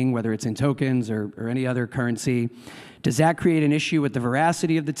that, paying, whether it's in tokens or any other currency, does that create an issue with the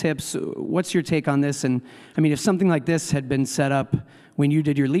veracity of the tips? What's your take on this? And if something like this had been set up when you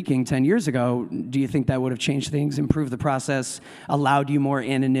did your leaking 10 years ago, do you think that would have changed things, improved the process, allowed you more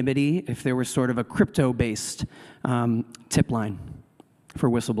anonymity if there was sort of a crypto-based tip line for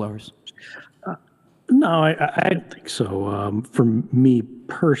whistleblowers? No, I don't think so. For me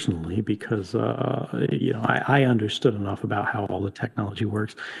personally, because I understood enough about how all the technology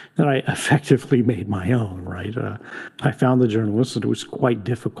works that I effectively made my own. Right? I found the journalist. It was quite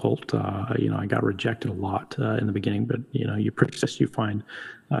difficult. I got rejected a lot in the beginning, but you persist, you find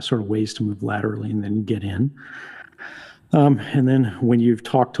sort of ways to move laterally, and then you get in. And then when you've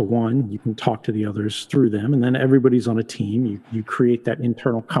talked to one, you can talk to the others through them, and then everybody's on a team. You create that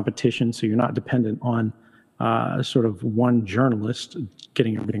internal competition, so you're not dependent on sort of one journalist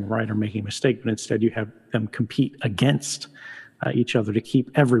getting everything right or making a mistake, but instead you have them compete against each other to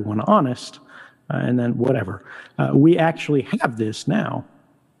keep everyone honest, and then whatever. We actually have this now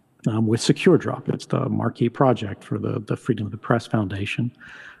with SecureDrop. It's the marquee project for the Freedom of the Press Foundation.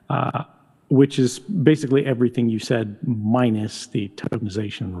 Which is basically everything you said minus the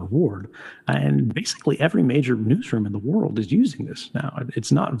tokenization and reward. And basically every major newsroom in the world is using this now.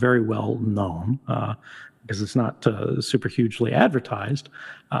 It's not very well known because it's not super hugely advertised.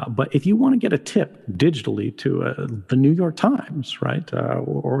 But if you want to get a tip digitally to the New York Times, right,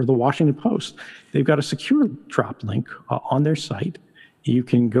 or the Washington Post, they've got a secure drop link on their site. You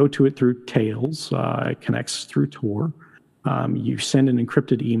can go to it through Tails. It connects through Tor. You send an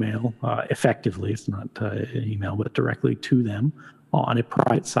encrypted email, effectively, it's not an email, but directly to them on a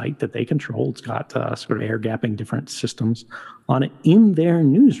private site that they control. It's got sort of air-gapping different systems on it. In their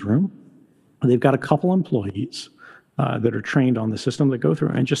newsroom, they've got a couple employees that are trained on the system that go through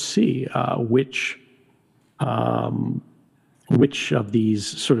and just see which of these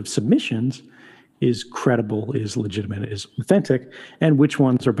sort of submissions is credible, is legitimate, is authentic, and which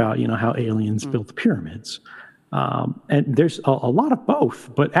ones are about, how aliens built the pyramids. And there's a lot of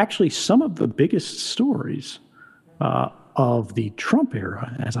both, but actually some of the biggest stories of the Trump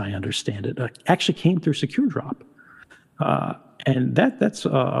era, as I understand it, actually came through SecureDrop. And that's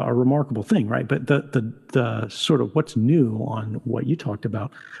a remarkable thing, right? But the sort of what's new on what you talked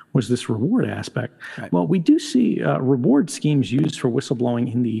about was this reward aspect. Right. Well, we do see reward schemes used for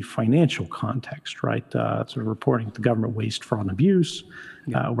whistleblowing in the financial context, right? Sort of reporting to government waste, fraud, and abuse.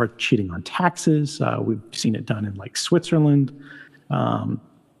 We're cheating on taxes. We've seen it done in like Switzerland.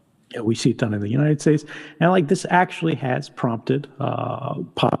 We see it done in the United States. And this actually has prompted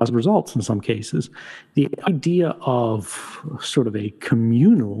positive results in some cases. The idea of sort of a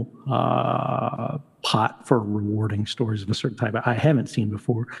communal pot for rewarding stories of a certain type, I haven't seen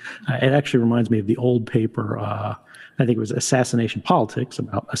before. It actually reminds me of the old paper, I think it was Assassination Politics,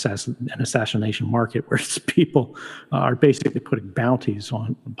 about an assassination market where people are basically putting bounties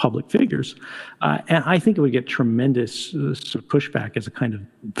on public figures. And I think it would get tremendous sort of pushback as a kind of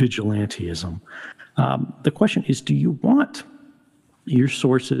vigilantism. The question is, do you want your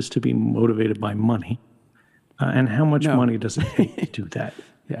sources to be motivated by money? And how much money does it take to do that?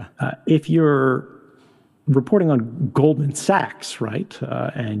 If you're reporting on Goldman Sachs, right,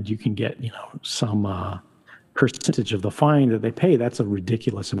 and you can get, some percentage of the fine that they pay, that's a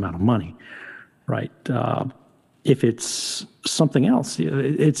ridiculous amount of money, right? If it's something else,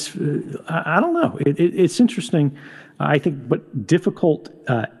 it's I don't know. It's interesting, I think, but difficult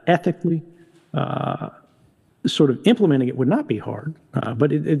ethically. Sort of implementing it would not be hard,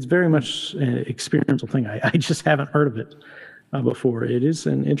 but it's very much an experimental thing. I just haven't heard of it before. It is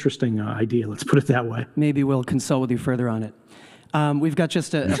an interesting idea, let's put it that way. Maybe we'll consult with you further on it. We've got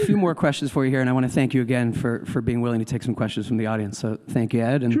just a few more questions for you here, and I want to thank you again for being willing to take some questions from the audience. So thank you,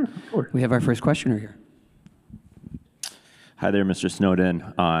 Ed. And sure, of course. We have our first questioner here. Hi there, Mr.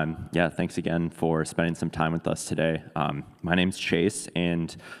 Snowden. Yeah, thanks again for spending some time with us today. My name's Chase,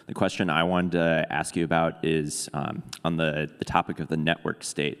 and the question I wanted to ask you about is on the topic of the network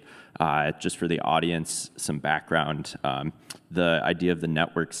state. Just for the audience, some background. The idea of the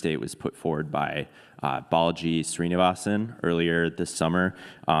network state was put forward by Balaji Srinivasan earlier this summer.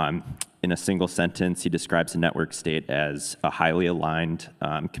 In a single sentence, he describes the network state as a highly aligned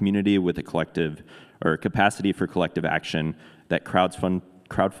community with a collective or capacity for collective action that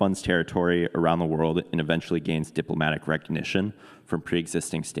crowdfunds territory around the world and eventually gains diplomatic recognition from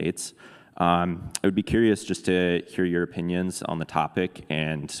pre-existing states. I would be curious just to hear your opinions on the topic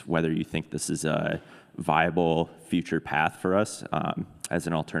and whether you think this is a viable future path for us as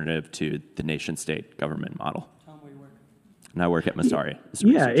an alternative to the nation-state government model. Where you work? And I work at Masari as a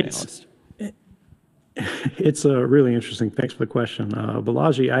research analyst. It's a really interesting. Thanks for the question,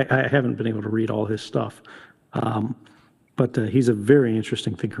 Balaji. I haven't been able to read all his stuff, but he's a very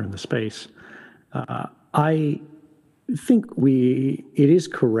interesting thinker in the space. I think it is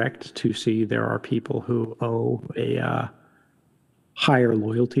correct to see there are people who owe a higher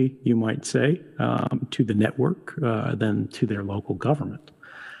loyalty, you might say, to the network than to their local government.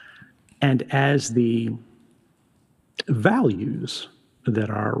 And as the values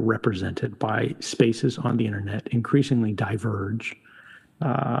that are represented by spaces on the internet increasingly diverge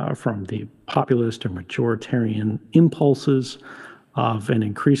from the populist or majoritarian impulses of an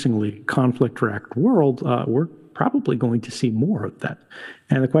increasingly conflict-wracked world, we're probably going to see more of that.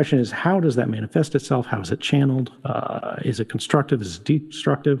 And the question is, how does that manifest itself? How is it channeled? Is it constructive? Is it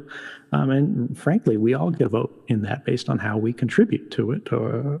destructive? And frankly, we all get a vote in that based on how we contribute to it,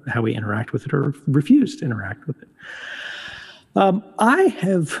 or how we interact with it, or refuse to interact with it. I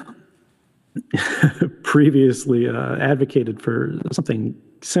have previously advocated for something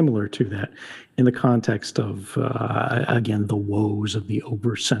similar to that in the context of, again, the woes of the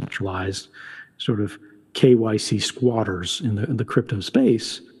over-centralized sort of KYC squatters in the crypto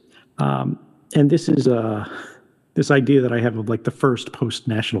space. And this is this idea that I have of like the first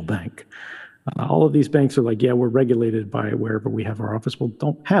post-national bank. All of these banks are like, yeah, we're regulated by wherever we have our office. Well,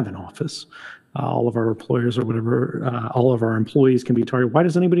 don't have an office. All of our employers or whatever, all of our employees can be targeted. Why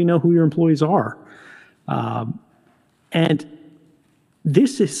does anybody know who your employees are? And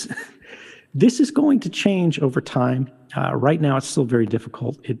this is going to change over time. Right now, it's still very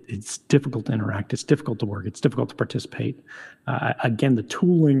difficult. It's difficult to interact. It's difficult to work. It's difficult to participate. Again, the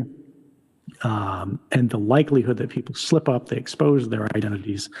tooling and the likelihood that people slip up, they expose their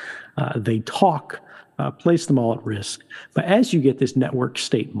identities, they talk, place them all at risk. But as you get this network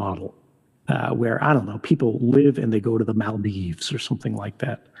state model, where, I don't know, people live and they go to the Maldives or something like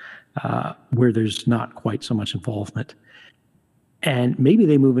that, where there's not quite so much involvement. And maybe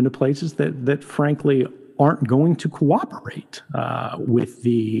they move into places that frankly aren't going to cooperate with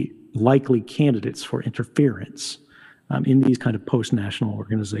the likely candidates for interference in these kind of post-national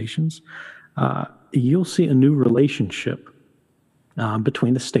organizations. You'll see a new relationship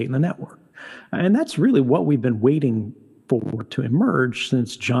between the state and the network. And that's really what we've been waiting for to emerge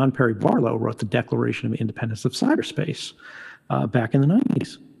since John Perry Barlow wrote the Declaration of Independence of Cyberspace back in the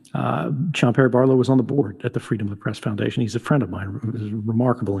 90s. John Perry Barlow was on the board at the Freedom of the Press Foundation. He's a friend of mine, he's a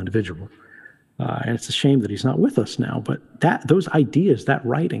remarkable individual. And it's a shame that he's not with us now, but those ideas, that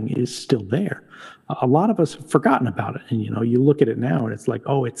writing is still there. A lot of us have forgotten about it. And, you look at it now and it's like,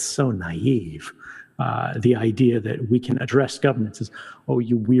 oh, it's so naive. The idea that we can address governments as, oh,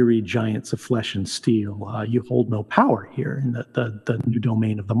 you weary giants of flesh and steel, you hold no power here in the new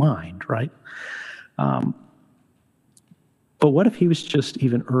domain of the mind, right? But what if he was just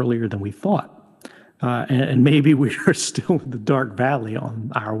even earlier than we thought? And maybe we are still in the dark valley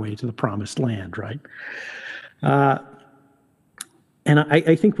on our way to the promised land, right? And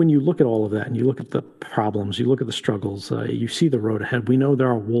I think when you look at all of that and you look at the problems, you look at the struggles, you see the road ahead. We know there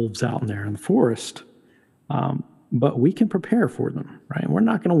are wolves out there in the forest, but we can prepare for them, right? We're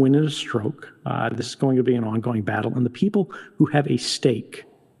not going to win in a stroke. This is going to be an ongoing battle. And the people who have a stake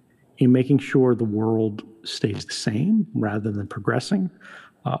in making sure the world stays the same rather than progressing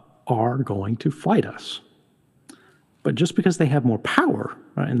are going to fight us. But just because they have more power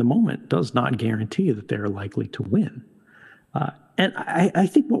in the moment does not guarantee that they're likely to win. And I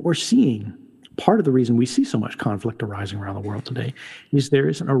think what we're seeing, part of the reason we see so much conflict arising around the world today, is there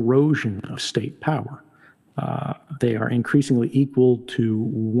is an erosion of state power. They are increasingly equal to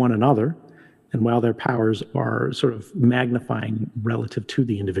one another, and while their powers are sort of magnifying relative to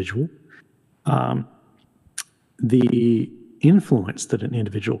the individual, the influence that an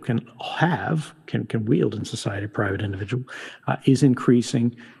individual can wield in society, a private individual, is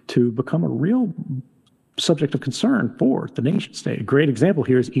increasing to become a real subject of concern for the nation state. A great example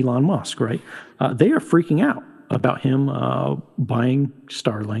here is Elon Musk, right? They are freaking out about him buying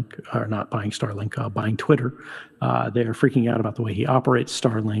Starlink, or not buying Starlink, buying Twitter. They are freaking out about the way he operates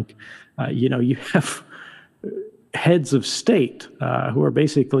Starlink. You have heads of state who are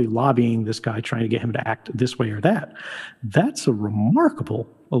basically lobbying this guy, trying to get him to act this way or that. That's a remarkable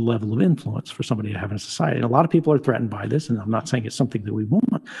level of influence for somebody to have in a society. And a lot of people are threatened by this, and I'm not saying it's something that we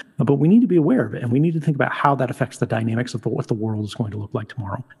want, but we need to be aware of it, and we need to think about how that affects the dynamics of what the world is going to look like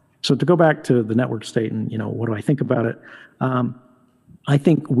tomorrow. So to go back to the network state and, what do I think about it? I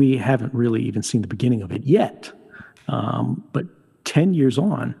think we haven't really even seen the beginning of it yet. But 10 years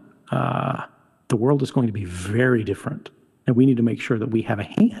on, the world is going to be very different. And we need to make sure that we have a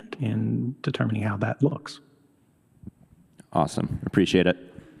hand in determining how that looks. Awesome. Appreciate it.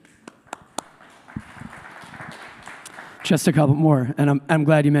 Just a couple more. And I'm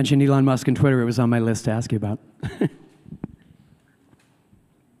glad you mentioned Elon Musk and Twitter. It was on my list to ask you about.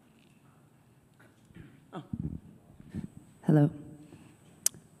 Hello.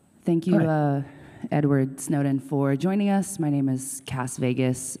 Thank you, Edward Snowden, for joining us. My name is Cass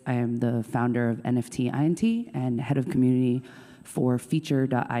Vegas. I am the founder of NFT INT and head of community for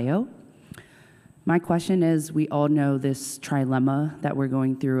Feature.io. My question is, we all know this trilemma that we're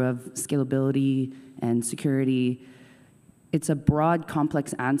going through of scalability and security. It's a broad,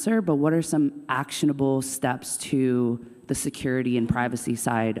 complex answer, but what are some actionable steps to the security and privacy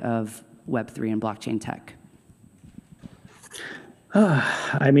side of Web3 and blockchain tech?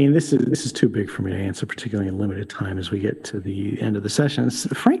 This is too big for me to answer, particularly in limited time as we get to the end of the session.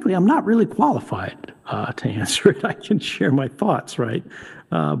 Frankly, I'm not really qualified to answer it. I can share my thoughts, right?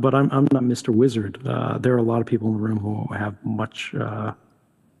 But I'm not Mr. Wizard. There are a lot of people in the room who have much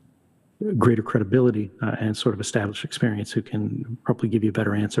greater credibility and sort of established experience who can probably give you a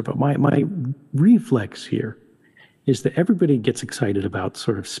better answer. But my reflex here is that everybody gets excited about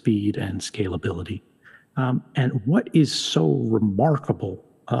sort of speed and scalability. And what is so remarkable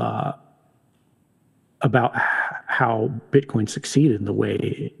about how Bitcoin succeeded in the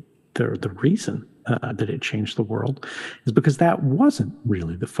way, the reason that it changed the world is because that wasn't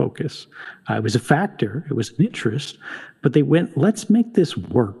really the focus. It was a factor, it was an interest, but they went, let's make this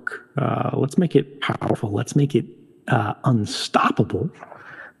work. Let's make it powerful. Let's make it unstoppable.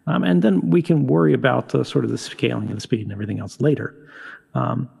 And then we can worry about sort of the scaling and the speed and everything else later.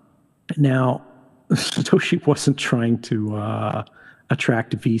 Now, Satoshi wasn't trying to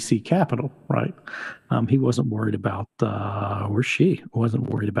attract VC capital, right? He wasn't worried about, or she wasn't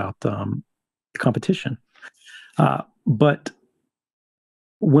worried about competition. But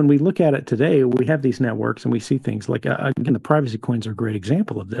when we look at it today, we have these networks and we see things like, again, the privacy coins are a great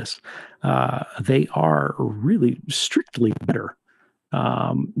example of this. They are really strictly better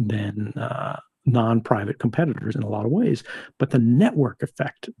than non-private competitors in a lot of ways, but the network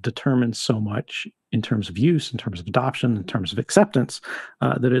effect determines so much in terms of use, in terms of adoption, in terms of acceptance,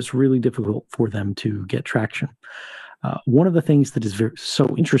 that it's really difficult for them to get traction. One of the things that is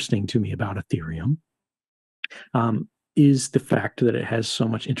so interesting to me about Ethereum is the fact that it has so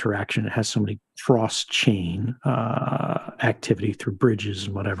much interaction, it has so many cross-chain activity through bridges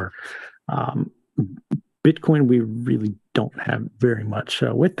and whatever. Bitcoin, we really don't have very much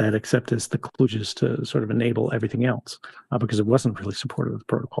with that, except as the kludges to sort of enable everything else, because it wasn't really supported at the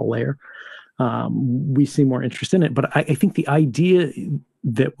protocol layer. We see more interest in it, but I think the idea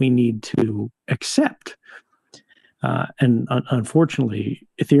that we need to accept, and unfortunately,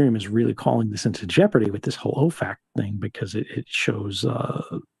 Ethereum is really calling this into jeopardy with this whole OFAC thing, because it shows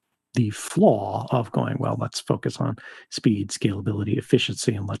the flaw of going, well, let's focus on speed, scalability,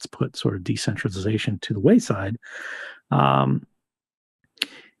 efficiency, and let's put sort of decentralization to the wayside.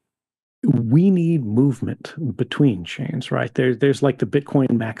 We need movement between chains, right? There's like the Bitcoin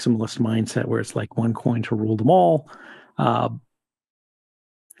maximalist mindset where it's like one coin to rule them all. And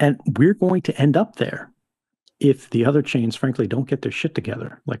we're going to end up there if the other chains, frankly, don't get their shit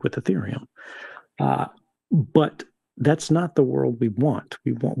together, like with Ethereum. But that's not the world we want.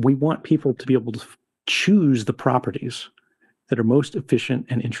 We want people to be able to choose the properties that are most efficient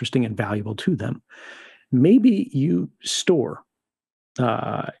and interesting and valuable to them. Maybe you store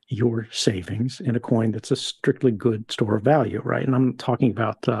your savings in a coin that's a strictly good store of value, right? And I'm talking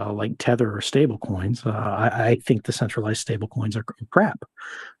about like Tether or stable coins. I think the centralized stable coins are crap.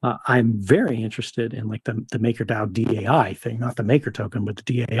 I'm very interested in like the MakerDAO DAI thing, not the Maker token, but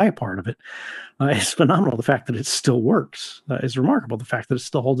the DAI part of it. It's phenomenal. The fact that it still works is remarkable. The fact that it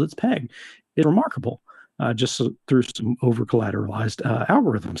still holds its peg is remarkable, just through some over-collateralized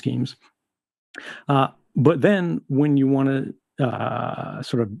algorithm schemes. But then when you want to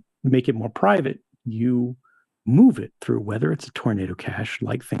sort of make it more private, you move it through, whether it's a Tornado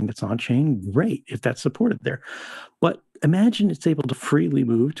Cash-like thing that's on chain, great, if that's supported there. But imagine it's able to freely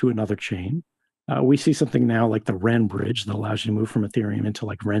move to another chain. We see something now like the Ren bridge that allows you to move from Ethereum into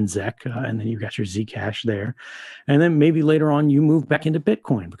like RenZec, and then you've got your Zcash there. And then maybe later on you move back into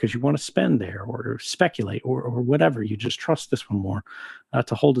Bitcoin because you want to spend there or speculate or whatever. You just trust this one more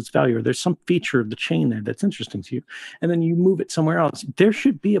to hold its value. Or there's some feature of the chain there that's interesting to you. And then you move it somewhere else. There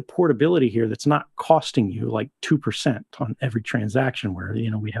should be a portability here that's not costing you like 2% on every transaction where, you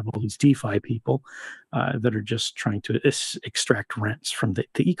know, we have all these DeFi people that are just trying to extract rents from the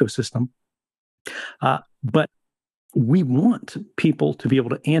ecosystem. But we want people to be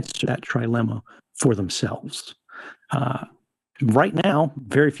able to answer that trilemma for themselves. Right now,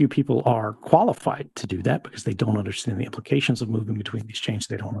 very few people are qualified to do that because they don't understand the implications of moving between these chains.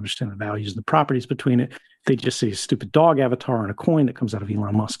 They don't understand the values and the properties between it. They just see a stupid dog avatar and a coin that comes out of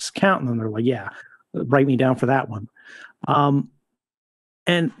Elon Musk's account, and then they're like, yeah, write me down for that one.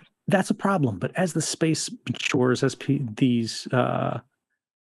 And that's a problem. But as the space matures, as these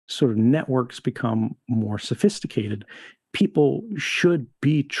sort of networks become more sophisticated, people should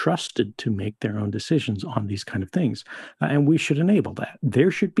be trusted to make their own decisions on these kind of things. And we should enable that.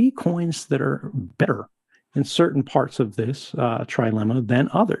 There should be coins that are better in certain parts of this trilemma than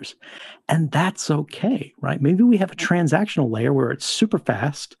others. And that's okay, right? Maybe we have a transactional layer where it's super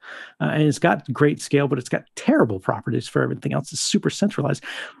fast and it's got great scale, but it's got terrible properties for everything else. It's super centralized.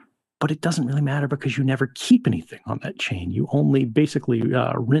 But it doesn't really matter because you never keep anything on that chain. You only basically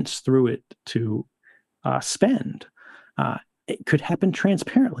rinse through it to spend. It could happen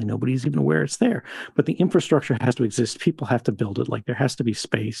transparently. Nobody's even aware it's there. But the infrastructure has to exist. People have to build it. Like there has to be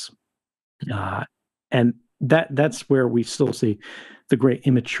space. And that's where we still see the great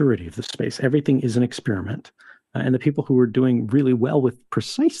immaturity of the space. Everything is an experiment. And the people who are doing really well with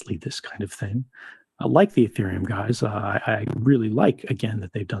precisely this kind of thing, like the Ethereum guys, I really like, again,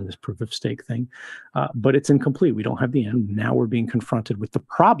 that they've done this proof of stake thing, but it's incomplete. We don't have the end. Now we're being confronted with the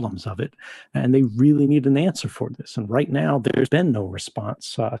problems of it, and they really need an answer for this. And right now, there's been no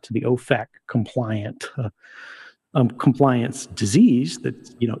response to the OFAC compliance disease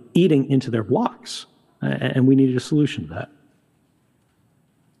that's, you know, eating into their blocks, and we needed a solution to that.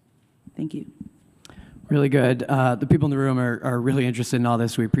 Thank you. Really good. The people in the room are really interested in all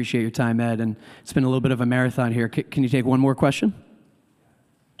this. We appreciate your time, Ed, and it's been a little bit of a marathon here. Can you take one more question?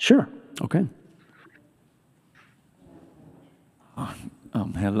 Sure. Okay.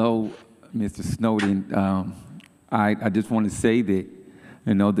 Hello, Mr. Snowden. I just want to say that,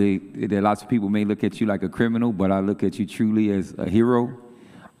 you know, that lots of people may look at you like a criminal, but I look at you truly as a hero.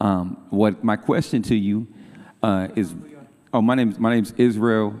 What my question to you is, my name's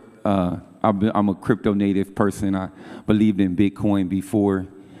Israel. I'm a crypto native person. I believed in Bitcoin before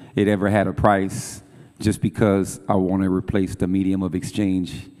it ever had a price, just because I want to replace the medium of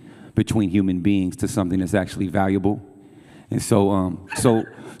exchange between human beings to something that's actually valuable. And so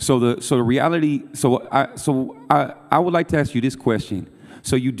the reality. I would like to ask you this question.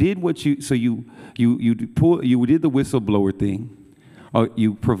 So you did what you did the whistleblower thing.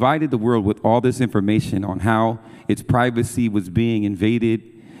 You provided the world with all this information on how its privacy was being invaded.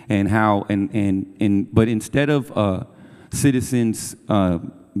 And how but instead of citizens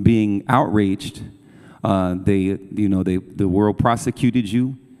being outraged, the world prosecuted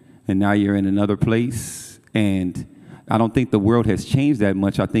you, and now you're in another place. And I don't think the world has changed that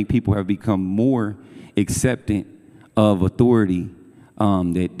much. I think people have become more acceptant of authority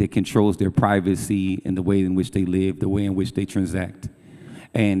that controls their privacy and the way in which they live, the way in which they transact.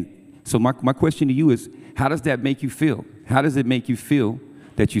 And so my question to you is, how does that make you feel? How does it make you feel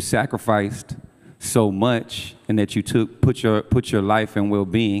that you sacrificed so much and that you put your life and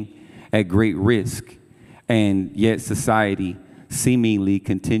well-being at great risk, and yet society seemingly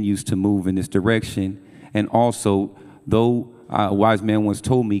continues to move in this direction? And also, though a wise man once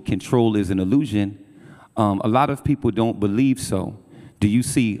told me control is an illusion, a lot of people don't believe so. Do you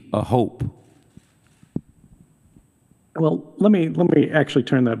see a hope? Well, let me actually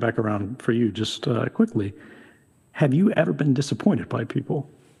turn that back around for you just quickly. Have you ever been disappointed by people,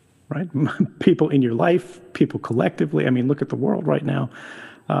 right? People in your life, people collectively. I mean, look at the world right now.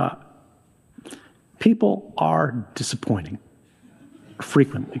 People are disappointing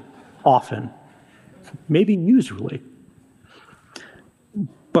frequently, often, maybe usually.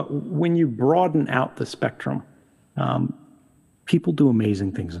 But when you broaden out the spectrum, people do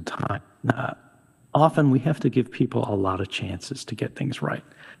amazing things in time. Often we have to give people a lot of chances to get things right.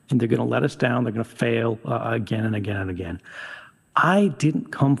 And they're going to let us down. They're going to fail again and again and again. I didn't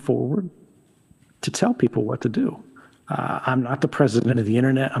come forward to tell people what to do. I'm not the president of the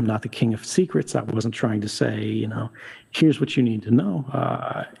internet. I'm not the king of secrets. I wasn't trying to say, here's what you need to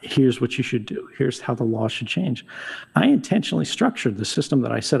know. Here's what you should do. Here's how the law should change. I intentionally structured the system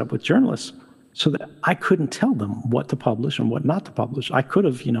that I set up with journalists so that I couldn't tell them what to publish and what not to publish. I could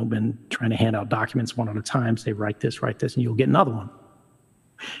have, been trying to hand out documents one at a time, say, write this, and you'll get another one.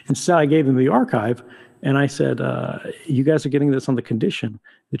 Instead, I gave them the archive, and I said, you guys are getting this on the condition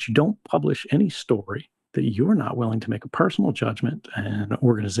that you don't publish any story that you're not willing to make a personal judgment and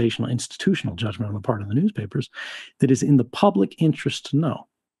organizational, institutional judgment on the part of the newspapers that is in the public interest to know.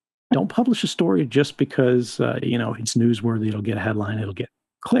 Don't publish a story just because, it's newsworthy, it'll get a headline, it'll get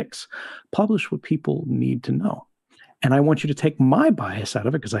clicks. Publish what people need to know. And I want you to take my bias out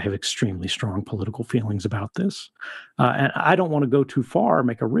of it because I have extremely strong political feelings about this. And I don't want to go too far,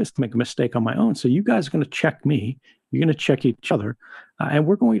 make a mistake on my own. So you guys are going to check me. You're going to check each other. And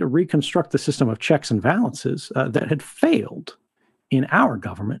we're going to reconstruct the system of checks and balances that had failed in our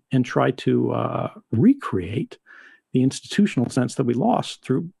government and try to recreate the institutional sense that we lost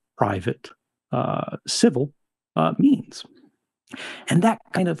through private civil means. And that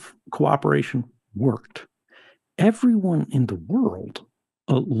kind of cooperation worked. Everyone in the world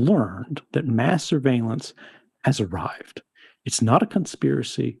learned that mass surveillance has arrived. It's not a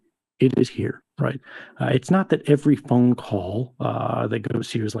conspiracy. It is here, right? It's not that every phone call that goes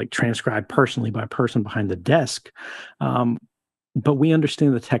here is like transcribed personally by a person behind the desk. But we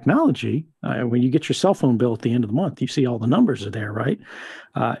understand the technology. When you get your cell phone bill at the end of the month, you see all the numbers are there, right?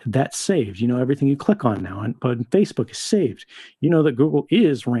 That's saved. Everything you click on now, but Facebook is saved. You know that Google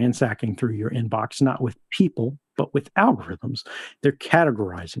is ransacking through your inbox, not with people, but with algorithms. They're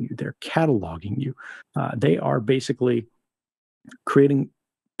categorizing you. They're cataloging you. They are basically creating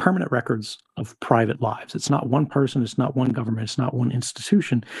permanent records of private lives. It's not one person. It's not one government. It's not one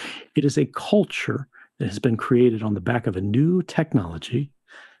institution. It is a culture that has been created on the back of a new technology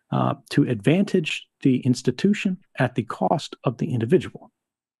to advantage the institution at the cost of the individual.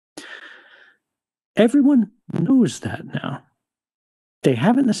 Everyone knows that now. They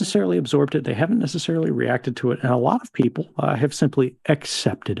haven't necessarily absorbed it. They haven't necessarily reacted to it. And a lot of people have simply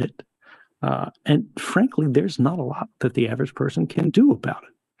accepted it. And frankly, there's not a lot that the average person can do about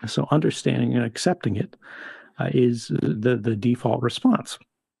it. So understanding and accepting it is the default response.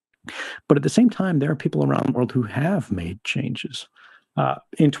 But at the same time, there are people around the world who have made changes.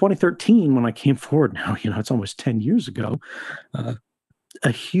 In 2013, when I came forward now, it's almost 10 years ago,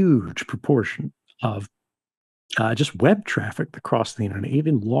 a huge proportion of just web traffic across the internet,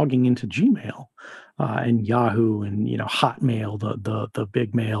 even logging into Gmail and Yahoo and Hotmail, the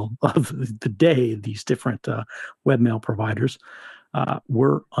big mail of the day, these different webmail providers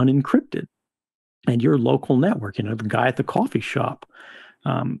were unencrypted. And your local network, the guy at the coffee shop,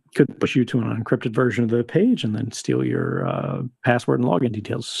 could push you to an unencrypted version of the page and then steal your password and login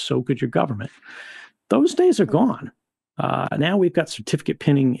details. So could your government. Those days are gone. Now we've got certificate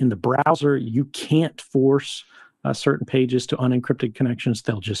pinning in the browser. You can't force certain pages to unencrypted connections.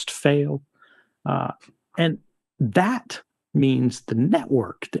 They'll just fail. And that means the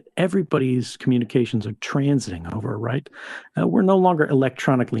network that everybody's communications are transiting over, right? We're no longer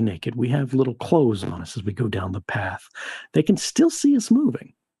electronically naked. We have little clothes on us as we go down the path. They can still see us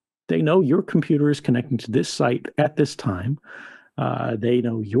moving. They know your computer is connecting to this site at this time. They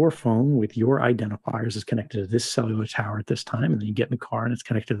know your phone with your identifiers is connected to this cellular tower at this time, and then you get in the car and it's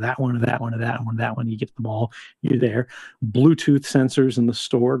connected to that one, or that one, or that one, that one. You get them all. You're there. Bluetooth sensors in the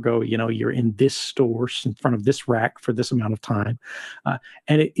store go, you're in this store in front of this rack for this amount of time,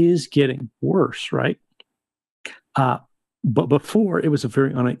 and it is getting worse, right? But before, it was a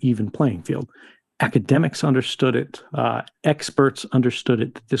very uneven playing field. Academics understood it. Experts understood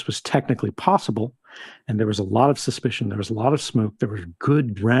it, that this was technically possible. And there was a lot of suspicion. There was a lot of smoke. There were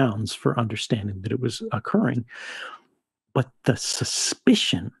good grounds for understanding that it was occurring. But the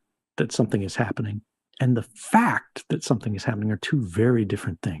suspicion that something is happening and the fact that something is happening are two very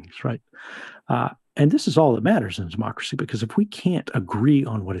different things, right? And this is all that matters in democracy, because if we can't agree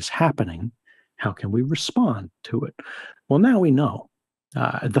on what is happening, how can we respond to it? Well, now we know.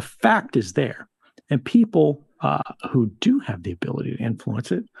 The fact is there. And people who do have the ability to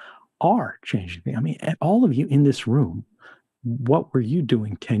influence it are changing things. I mean, all of you in this room, what were you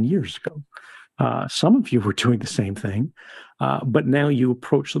doing 10 years ago? Some of you were doing the same thing, but now you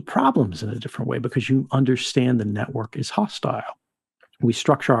approach the problems in a different way because you understand the network is hostile. We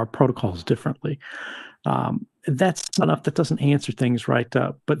structure our protocols differently. That's enough. That doesn't answer things right.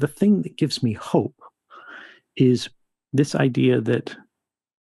 But the thing that gives me hope is this idea that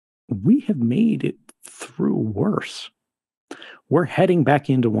we have made it through worse. We're heading back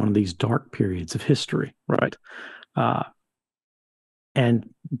into one of these dark periods of history, right? And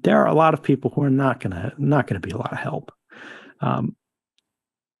there are a lot of people who are not gonna be a lot of help.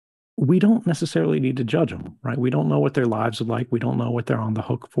 We don't necessarily need to judge them, right? We don't know what their lives are like. We don't know what they're on the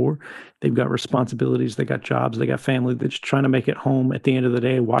hook for. They've got responsibilities, they got jobs, they got family. They're just trying to make it home at the end of the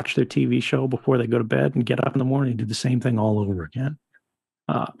day, watch their TV show before they go to bed, and get up in the morning and do the same thing all over again.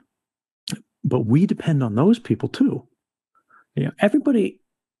 But we depend on those people too. Everybody,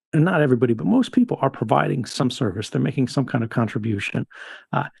 not everybody, but most people are providing some service. They're making some kind of contribution.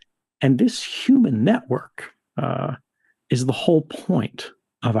 And this human network is the whole point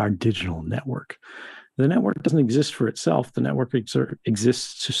of our digital network. The network doesn't exist for itself. The network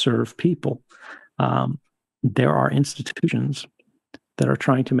exists to serve people. There are institutions that are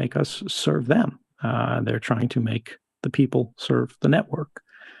trying to make us serve them. They're trying to make the people serve the network.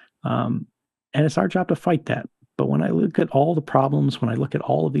 And it's our job to fight that. But when I look at all the problems, when I look at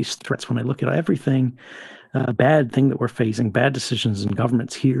all of these threats, when I look at everything, bad thing that we're facing, bad decisions in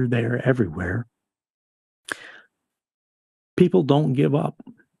governments here, there, everywhere, people don't give up.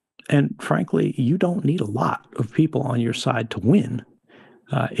 And frankly, you don't need a lot of people on your side to win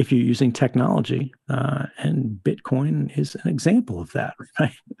if you're using technology. And Bitcoin is an example of that,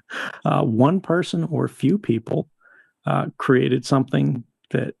 right? One person or a few people created something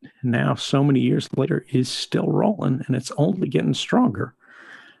that now, so many years later, is still rolling, and it's only getting stronger.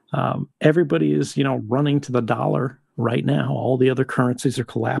 Everybody is, running to the dollar right now. All the other currencies are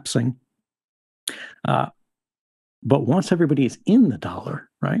collapsing. But once everybody is in the dollar,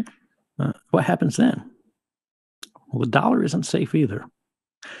 right, what happens then? Well, the dollar isn't safe either.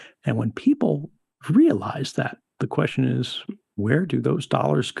 And when people realize that, the question is, where do those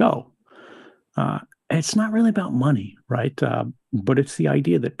dollars go? It's not really about money, right? But it's the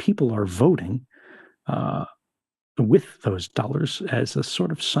idea that people are voting with those dollars as a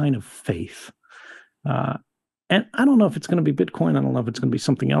sort of sign of faith. And I don't know if it's going to be Bitcoin. I don't know if it's going to be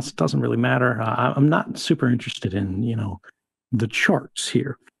something else. It doesn't really matter. I'm not super interested in, the charts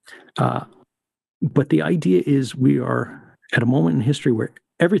here. But the idea is we are at a moment in history where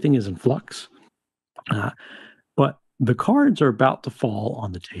everything is in flux. But the cards are about to fall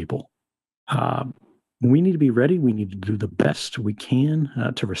on the table. We need to be ready. We need to do the best we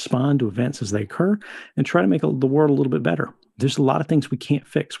can to respond to events as they occur and try to make the world a little bit better. There's a lot of things we can't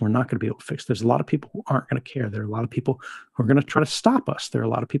fix. We're not going to be able to fix. There's a lot of people who aren't going to care. There are a lot of people who are going to try to stop us. There are a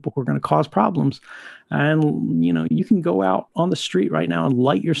lot of people who are going to cause problems. And, you can go out on the street right now and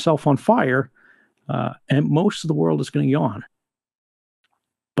light yourself on fire, and most of the world is going to yawn.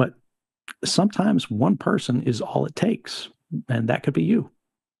 But sometimes one person is all it takes, and that could be you.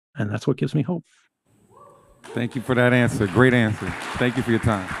 And that's what gives me hope. Thank you for that answer. Great answer. Thank you for your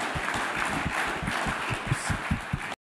time.